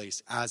our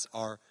place as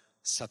our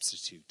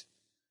substitute.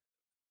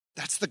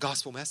 That's the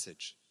gospel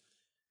message.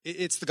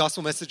 It's the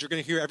gospel message you're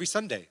going to hear every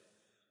Sunday.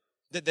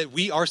 That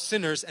we are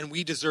sinners and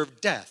we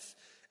deserve death.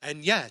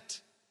 And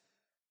yet,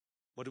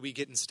 what do we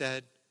get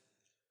instead?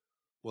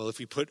 Well, if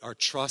we put our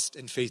trust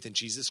and faith in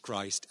Jesus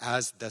Christ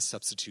as the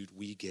substitute,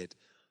 we get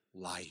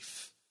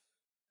life.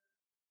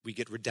 We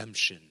get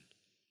redemption.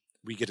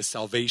 We get a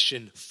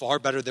salvation far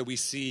better than we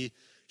see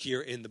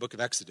here in the book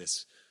of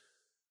Exodus.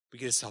 We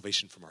get a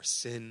salvation from our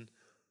sin,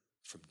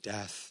 from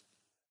death,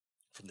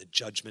 from the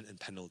judgment and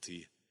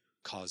penalty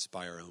caused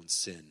by our own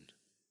sin.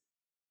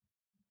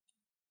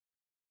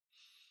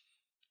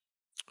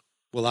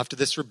 Well, after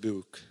this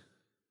rebuke,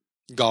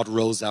 God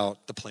rolls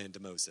out the plan to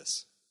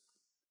Moses.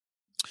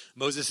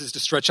 Moses is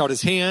to stretch out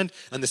his hand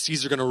and the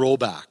seas are going to roll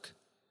back,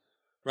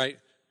 right?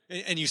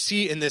 And you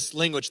see in this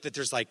language that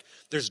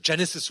there's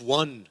Genesis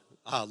 1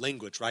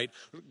 language, right?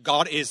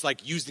 God is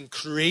like using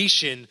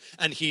creation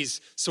and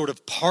he's sort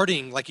of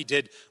parting like he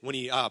did when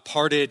he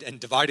parted and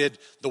divided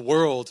the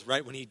world,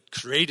 right? When he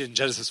created in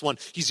Genesis 1,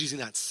 he's using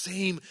that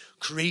same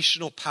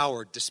creational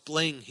power,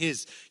 displaying he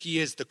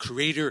is the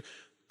creator,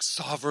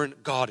 sovereign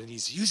God, and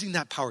he's using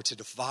that power to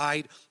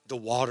divide the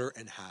water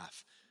in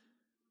half,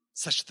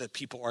 such that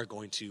people are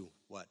going to,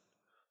 what?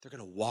 They're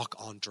going to walk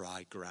on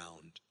dry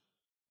ground.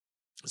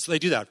 So they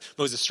do that.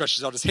 Moses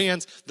stretches out his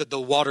hands, the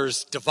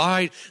waters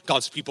divide,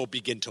 God's people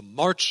begin to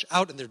march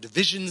out in their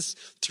divisions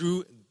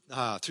through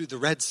the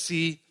Red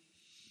Sea,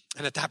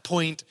 and at that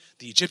point,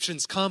 the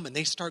Egyptians come and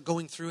they start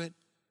going through it.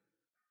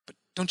 But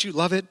don't you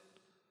love it?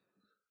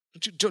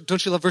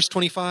 Don't you love verse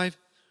 25?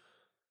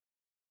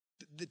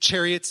 The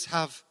chariots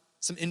have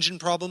some engine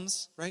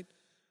problems, right?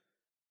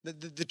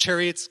 The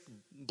chariots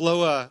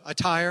blow a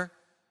tire.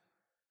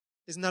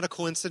 Isn't that a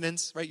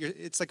coincidence, right?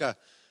 It's like a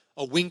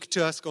wink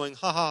to us going,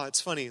 ha, it's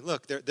funny.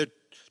 Look, they're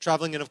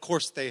traveling and of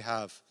course they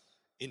have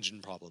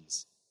engine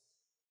problems.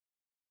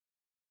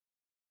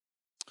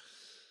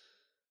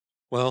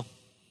 Well,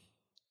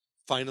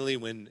 finally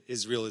when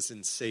Israel is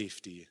in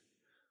safety,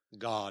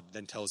 God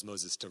then tells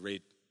Moses to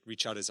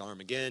reach out his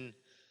arm again,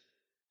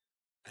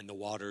 and the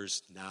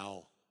waters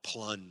now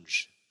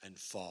plunge and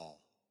fall.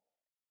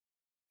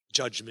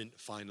 Judgment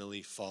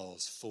finally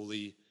falls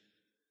fully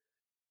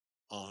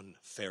on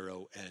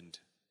Pharaoh and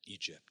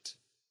Egypt.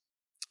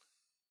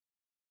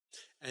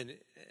 And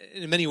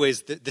in many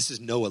ways, this is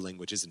Noah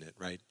language, isn't it,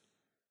 right?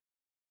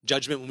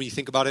 Judgment, when we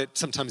think about it,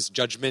 sometimes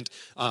judgment,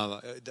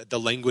 the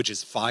language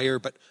is fire,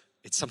 but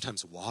it's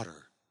sometimes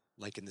water,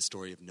 like in the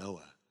story of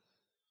Noah.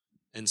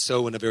 And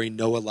so in a very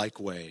Noah-like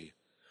way,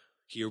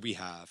 here we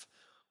have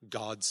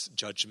God's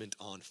judgment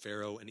on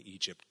Pharaoh and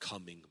Egypt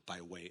coming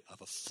by way of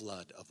a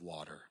flood of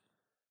water.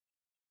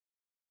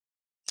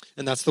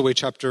 And that's the way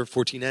chapter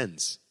 14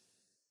 ends,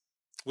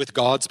 with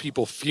God's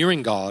people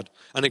fearing God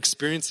and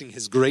experiencing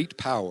his great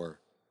power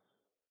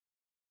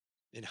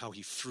in how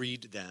he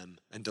freed them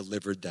and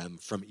delivered them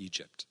from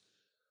Egypt.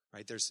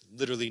 Right? There's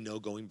literally no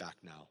going back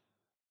now.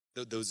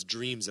 Those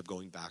dreams of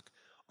going back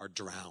are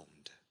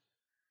drowned.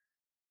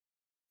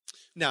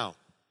 Now,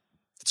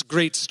 it's a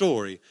great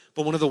story,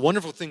 but one of the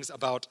wonderful things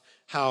about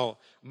how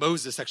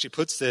Moses actually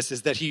puts this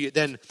is that he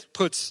then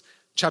puts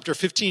chapter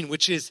 15,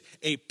 which is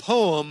a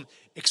poem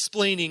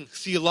explaining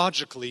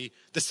theologically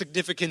the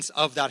significance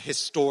of that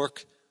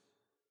historic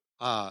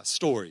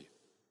story.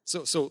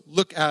 So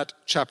look at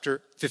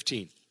chapter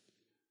 15.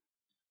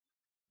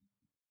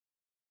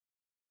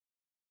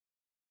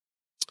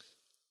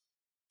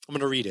 I'm going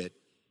to read it.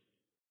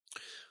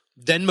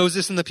 Then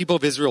Moses and the people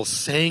of Israel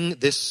sang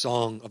this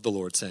song of the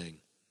Lord, saying,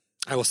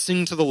 I will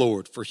sing to the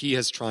Lord, for he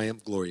has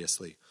triumphed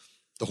gloriously.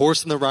 The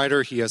horse and the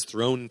rider he has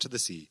thrown into the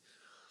sea.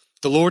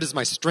 The Lord is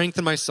my strength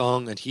and my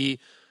song, and he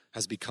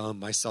has become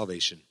my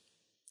salvation.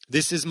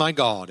 This is my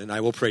God, and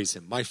I will praise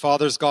him. My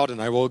father's God,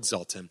 and I will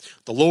exalt him.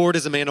 The Lord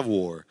is a man of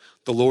war.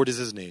 The Lord is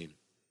his name.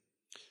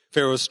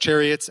 Pharaoh's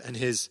chariots and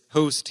his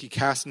host he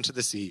cast into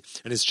the sea,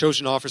 and his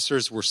chosen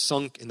officers were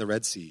sunk in the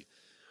Red Sea.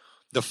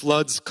 The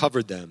floods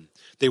covered them.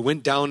 They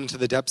went down into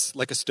the depths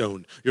like a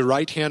stone. Your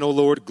right hand, O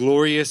Lord,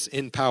 glorious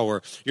in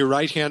power. Your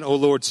right hand, O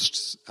Lord,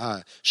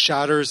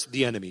 shatters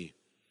the enemy.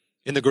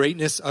 In the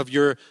greatness of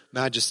your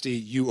majesty,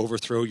 you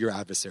overthrow your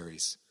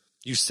adversaries.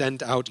 You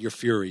send out your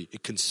fury.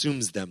 It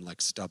consumes them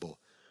like stubble.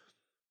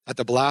 At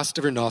the blast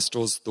of your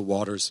nostrils, the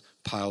waters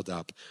piled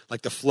up.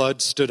 Like the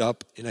flood stood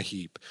up in a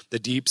heap. The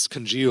deeps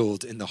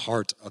congealed in the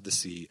heart of the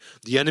sea.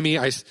 The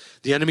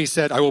enemy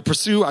said, I will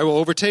pursue, I will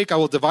overtake, I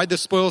will divide the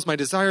spoils. My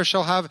desire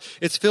shall have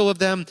its fill of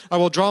them. I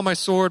will draw my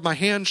sword. My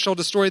hand shall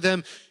destroy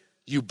them.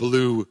 You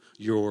blew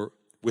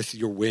with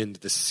your wind.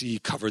 The sea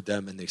covered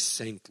them, and they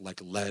sank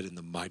like lead in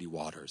the mighty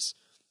waters.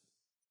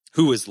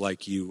 Who is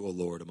like you, O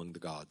Lord, among the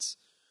gods?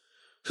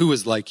 Who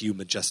is like you,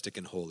 majestic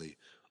and holy,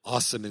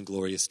 awesome in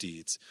glorious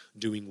deeds,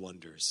 doing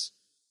wonders?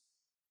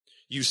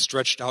 You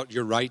stretched out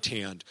your right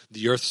hand,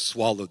 the earth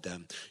swallowed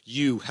them.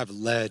 You have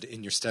led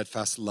in your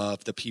steadfast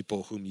love the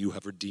people whom you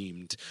have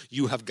redeemed.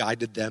 You have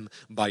guided them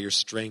by your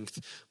strength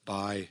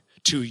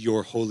to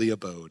your holy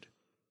abode.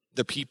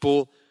 The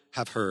people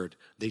have heard,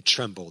 they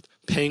trembled.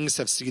 Pangs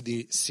have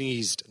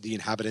seized the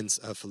inhabitants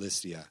of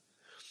Philistia.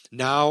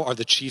 Now are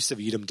the chiefs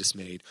of Edom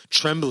dismayed.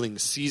 Trembling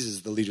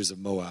seizes the leaders of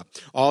Moab.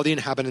 All the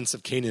inhabitants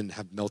of Canaan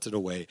have melted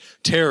away.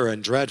 Terror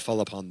and dread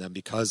fall upon them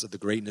because of the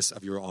greatness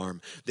of your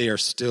arm. They are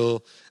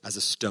still as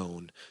a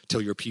stone till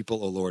your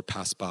people, O Lord,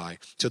 pass by,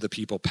 till the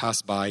people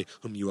pass by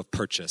whom you have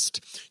purchased.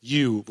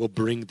 You will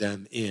bring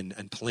them in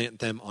and plant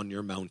them on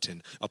your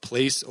mountain, a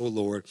place, O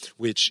Lord,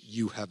 which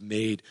you have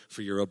made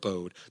for your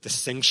abode, the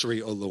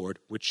sanctuary, O Lord,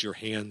 which your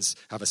hands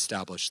have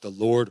established. The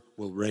Lord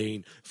will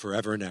reign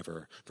forever and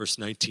ever. Verse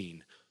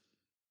 19.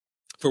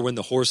 For when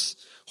the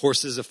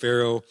horses of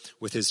Pharaoh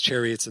with his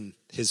chariots and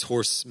his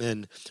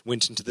horsemen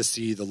went into the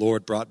sea, the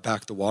Lord brought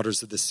back the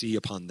waters of the sea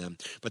upon them.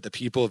 But the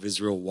people of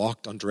Israel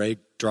walked on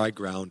dry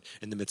ground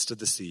in the midst of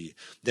the sea.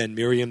 Then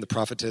Miriam, the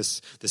prophetess,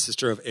 the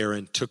sister of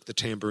Aaron, took the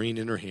tambourine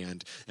in her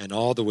hand, and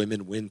all the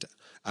women went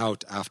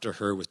out after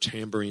her with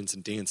tambourines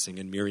and dancing.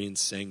 And Miriam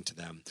sang to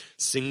them,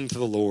 "Sing to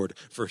the Lord,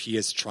 for he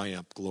has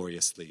triumphed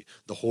gloriously.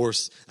 The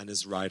horse and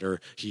his rider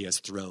he has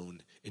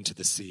thrown into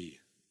the sea."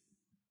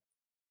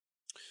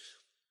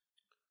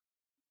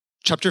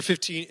 Chapter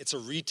 15, it's a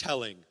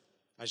retelling,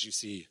 as you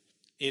see,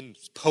 in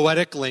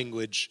poetic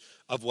language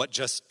of what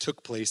just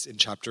took place in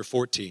chapter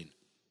 14.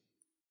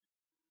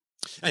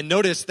 And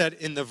notice that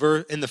in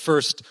the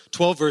first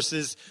 12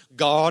 verses,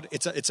 God,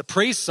 it's a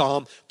praise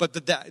psalm, but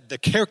the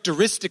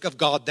characteristic of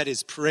God that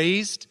is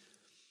praised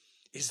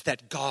is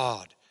that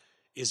God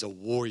is a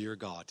warrior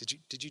God.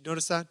 Did you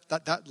notice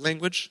that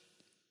language?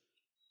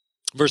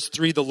 Verse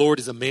 3, the Lord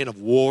is a man of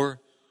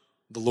war.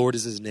 The Lord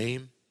is his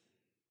name.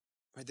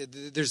 Right?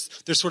 There's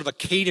sort of a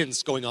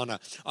cadence going on,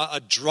 a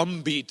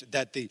drum beat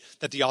that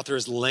the author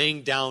is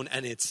laying down,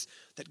 and it's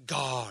that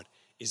God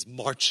is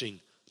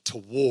marching to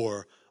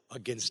war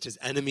against his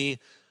enemy,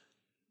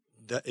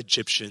 the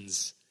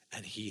Egyptians,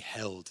 and he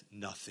held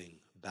nothing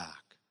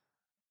back.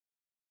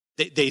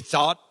 They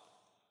thought,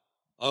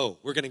 oh,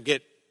 we're gonna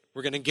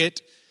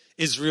get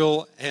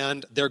Israel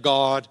and their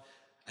God,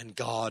 and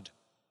God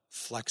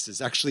flexes.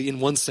 Actually, in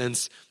one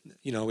sense,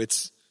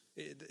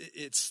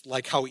 it's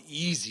like how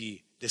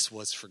easy this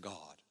was for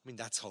God. I mean,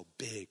 that's how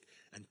big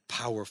and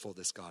powerful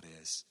this God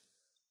is.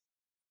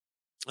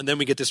 And then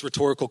we get this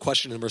rhetorical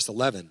question in verse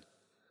 11,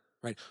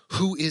 right?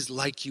 Who is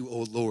like you,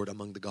 O Lord,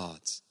 among the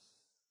gods?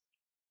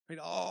 Right?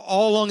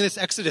 All along this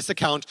Exodus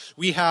account,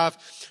 we have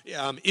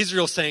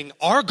Israel saying,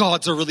 our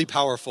gods are really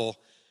powerful.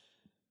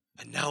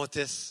 And now at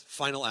this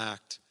final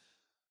act,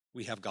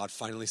 we have God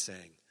finally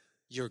saying,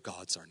 your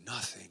gods are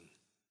nothing.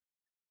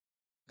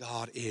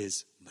 God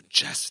is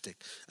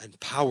majestic and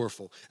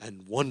powerful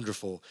and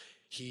wonderful.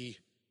 He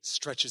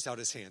stretches out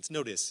his hands.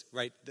 Notice,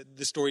 right?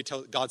 The story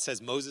tells, God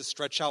says Moses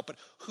stretched out, but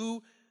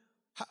who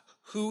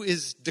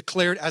is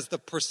declared as the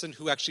person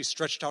who actually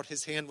stretched out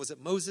his hand? Was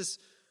it Moses?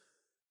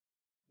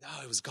 No,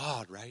 it was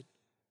God, right?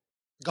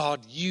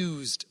 God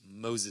used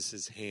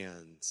Moses'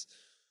 hands.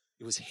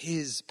 It was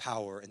his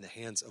power in the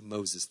hands of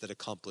Moses that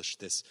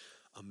accomplished this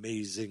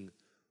amazing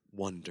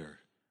wonder.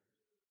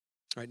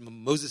 Right?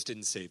 Moses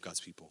didn't save God's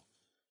people.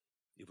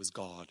 It was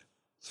God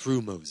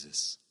through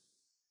Moses.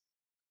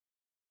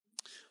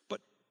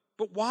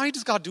 But why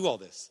does God do all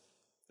this?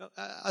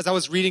 As I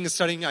was reading and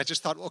studying, I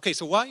just thought, okay,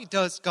 so why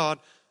does God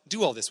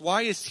do all this?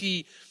 Why is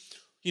he,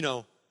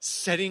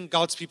 setting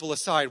God's people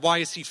aside? Why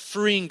is he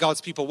freeing God's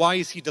people? Why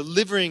is he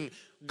delivering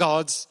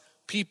God's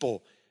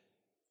people?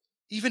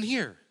 Even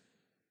here.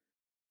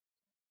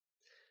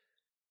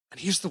 And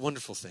here's the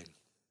wonderful thing.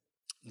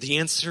 The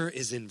answer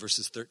is in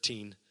verses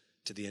 13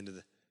 to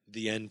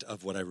the end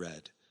of what I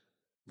read.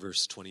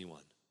 Verse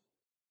 21.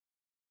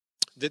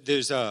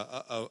 There's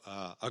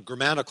a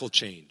grammatical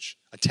change,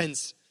 a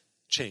tense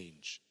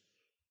change.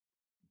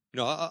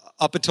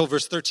 Up until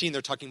verse 13,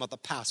 they're talking about the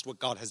past, what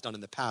God has done in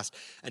the past.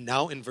 And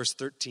now in verse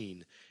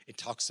 13, it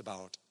talks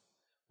about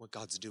what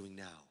God's doing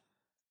now.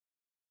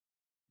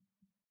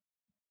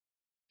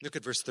 Look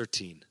at verse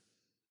 13.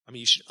 I mean,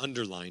 you should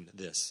underline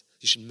this.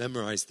 You should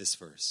memorize this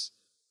verse.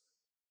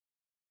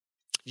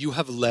 You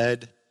have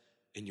led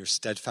in your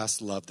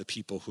steadfast love the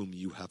people whom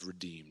you have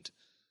redeemed.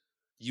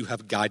 You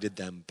have guided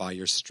them by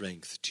your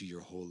strength to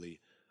your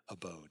holy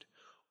abode.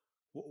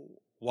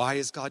 Why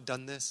has God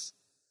done this?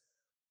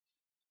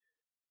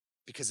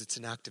 Because it's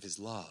an act of his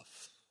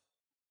love.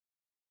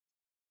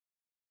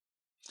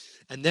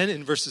 And then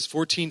in verses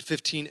 14,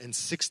 15, and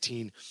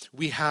 16,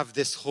 we have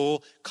this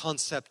whole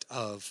concept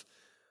of,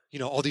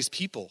 all these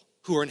people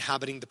who are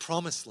inhabiting the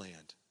promised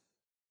land.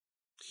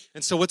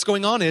 And so what's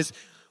going on is,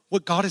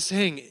 what God is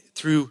saying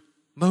through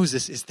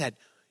Moses is that,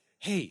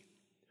 hey,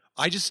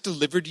 I just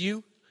delivered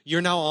you.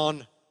 You're now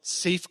on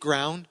safe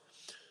ground,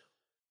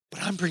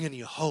 but I'm bringing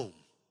you home.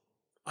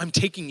 I'm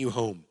taking you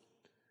home.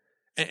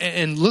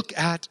 And look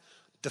at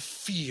the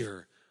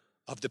fear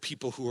of the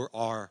people who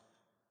are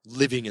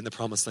living in the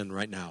promised land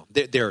right now.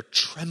 They're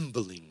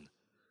trembling.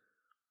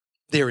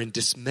 They're in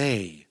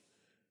dismay.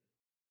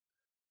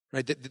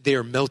 Right? They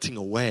are melting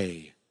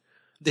away.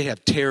 They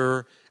have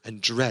terror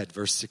and dread,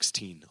 verse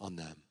 16, on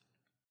them.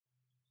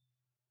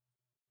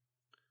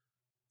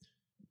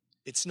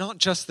 It's not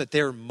just that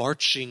they're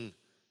marching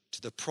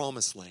to the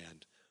promised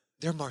land.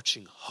 They're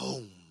marching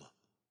home.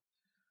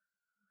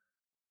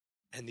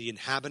 And the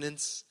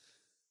inhabitants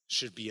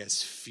should be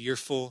as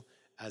fearful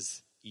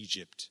as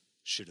Egypt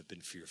should have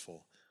been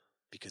fearful,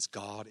 because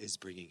God is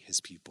bringing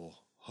his people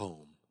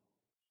home.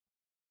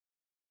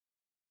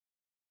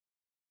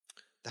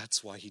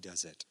 That's why he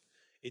does it.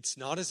 It's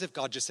not as if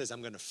God just says,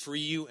 I'm going to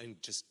free you and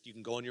just you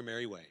can go on your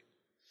merry way.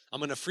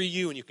 I'm going to free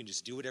you and you can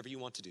just do whatever you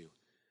want to do.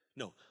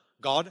 No,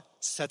 God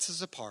sets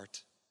us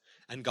apart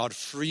and God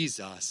frees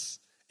us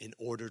in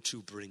order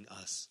to bring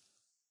us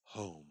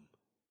home.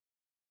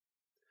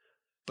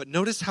 But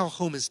notice how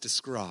home is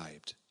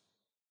described.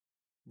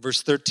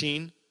 Verse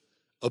 13,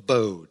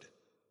 abode.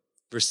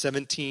 Verse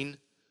 17,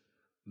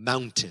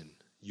 mountain,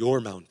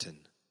 your mountain.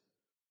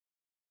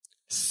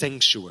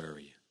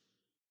 Sanctuary.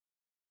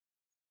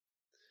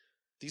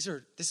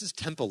 This is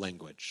temple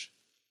language.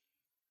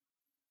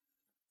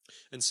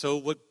 And so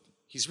what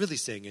he's really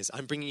saying is,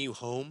 I'm bringing you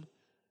home,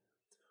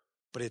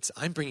 but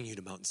I'm bringing you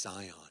to Mount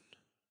Zion.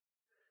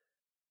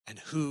 And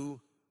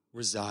who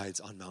resides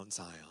on Mount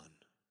Zion?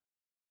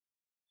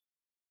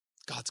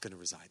 God's going to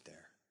reside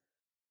there.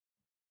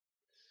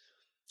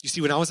 You see,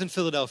 when I was in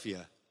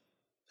Philadelphia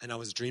and I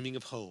was dreaming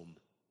of home,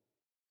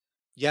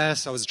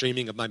 yes, I was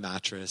dreaming of my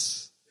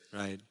mattress,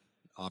 right?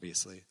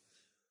 Obviously.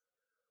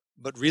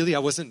 But really, I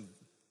wasn't,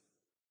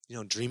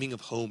 dreaming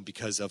of home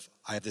because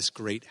I have this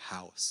great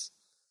house.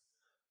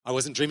 I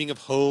wasn't dreaming of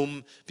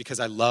home because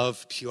I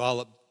love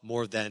Puyallup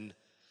more than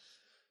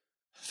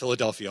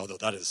Philadelphia, although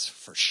that is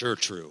for sure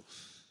true.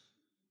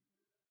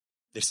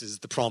 This is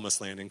the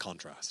promised land in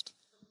contrast.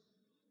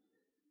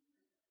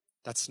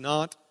 That's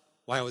not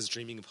why I was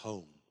dreaming of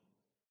home.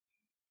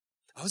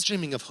 I was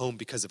dreaming of home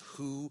because of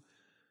who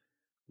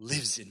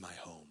lives in my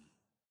home.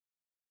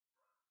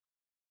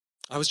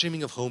 I was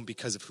dreaming of home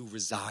because of who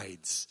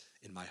resides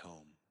in my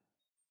home.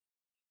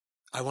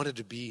 I wanted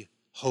to be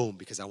home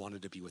because I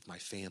wanted to be with my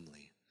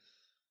family.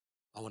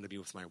 I want to be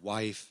with my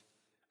wife,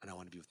 and I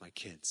want to be with my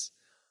kids.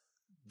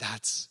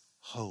 That's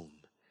home.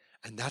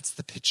 And that's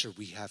the picture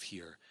we have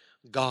here.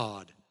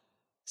 God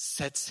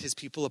sets his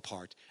people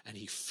apart, and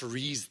he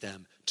frees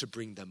them to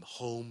bring them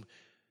home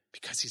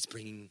because he's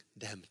bringing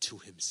them to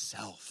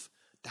himself.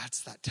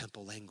 That's that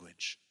temple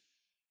language.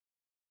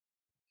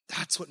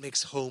 That's what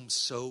makes home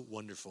so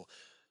wonderful.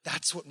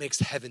 That's what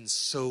makes heaven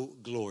so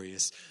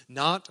glorious.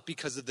 Not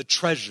because of the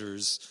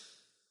treasures,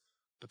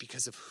 but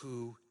because of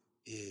who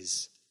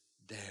is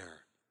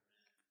there.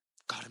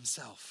 God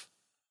himself.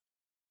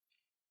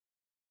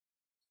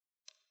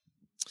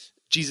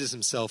 Jesus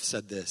himself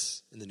said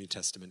this in the New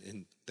Testament,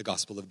 in the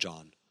Gospel of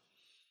John.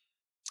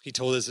 He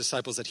told his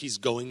disciples that he's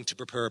going to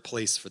prepare a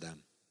place for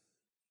them.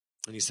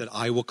 And he said,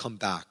 I will come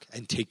back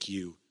and take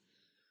you.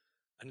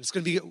 And it's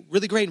going to be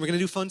really great, and we're going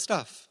to do fun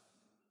stuff.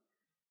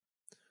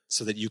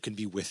 So that you can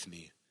be with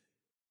me,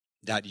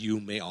 that you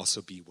may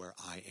also be where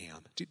I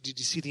am. Did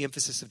you see the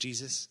emphasis of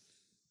Jesus?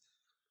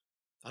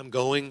 I'm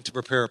going to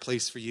prepare a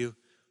place for you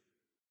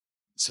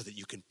so that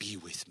you can be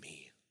with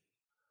me.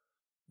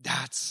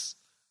 That's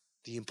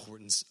the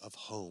importance of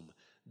home.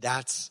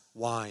 That's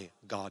why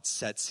God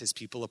sets his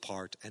people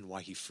apart and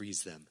why he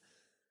frees them.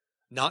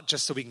 Not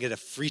just so we can get a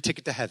free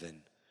ticket to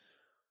heaven,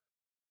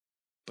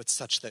 but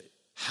such that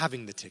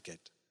having the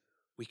ticket,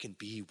 we can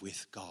be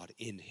with God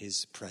in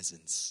his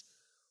presence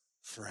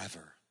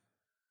forever.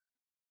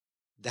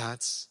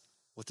 That's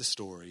what the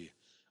story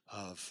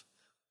of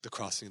the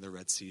crossing of the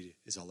Red Sea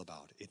is all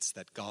about. It's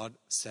that God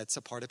sets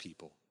apart a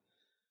people.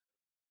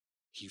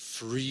 He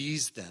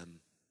frees them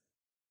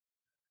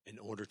in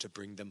order to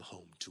bring them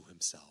home to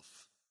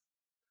himself.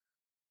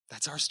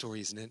 That's our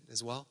story, isn't it,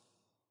 as well?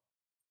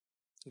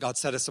 God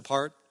set us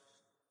apart.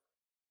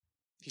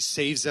 He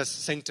saves us,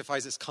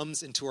 sanctifies us,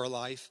 comes into our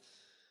life.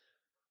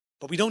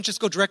 But we don't just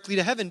go directly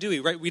to heaven, do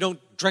we? Right? We don't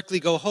directly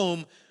go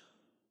home.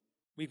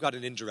 We've got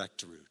an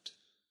indirect route.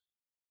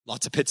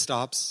 Lots of pit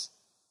stops,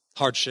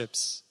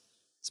 hardships,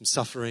 some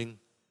suffering.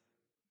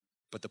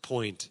 But the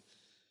point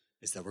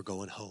is that we're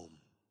going home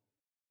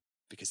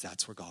because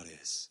that's where God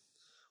is.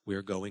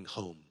 We're going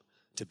home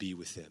to be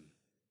with him.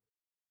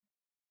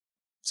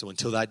 So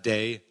until that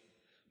day,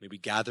 may we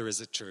gather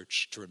as a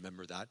church to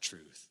remember that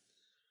truth,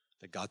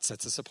 that God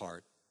sets us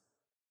apart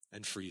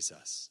and frees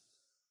us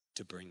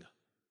to bring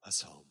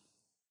us home.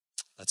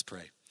 Let's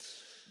pray.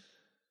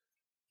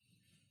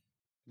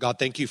 God,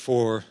 thank you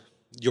for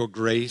your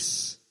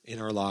grace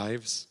in our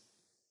lives.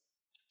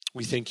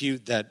 We thank you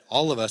that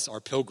all of us are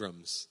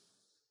pilgrims.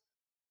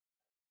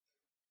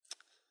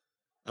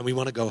 And we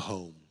want to go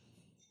home.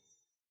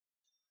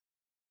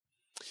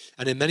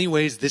 And in many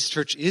ways, this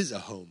church is a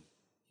home.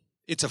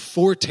 It's a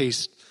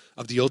foretaste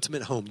of the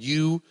ultimate home.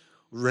 You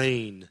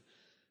reign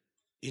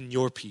in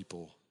your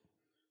people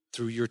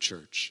through your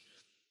church.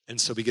 And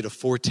so we get a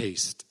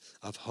foretaste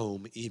of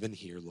home even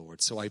here,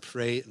 Lord. So I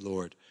pray,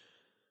 Lord,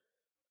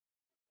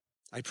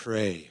 I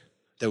pray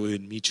that we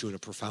would meet you in a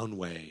profound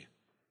way,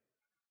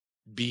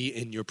 be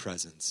in your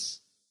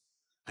presence,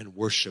 and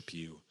worship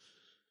you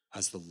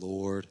as the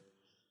Lord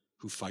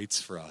who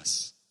fights for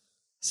us,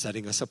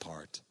 setting us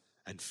apart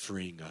and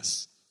freeing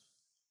us.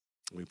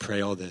 We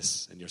pray all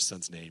this in your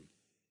Son's name.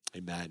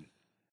 Amen.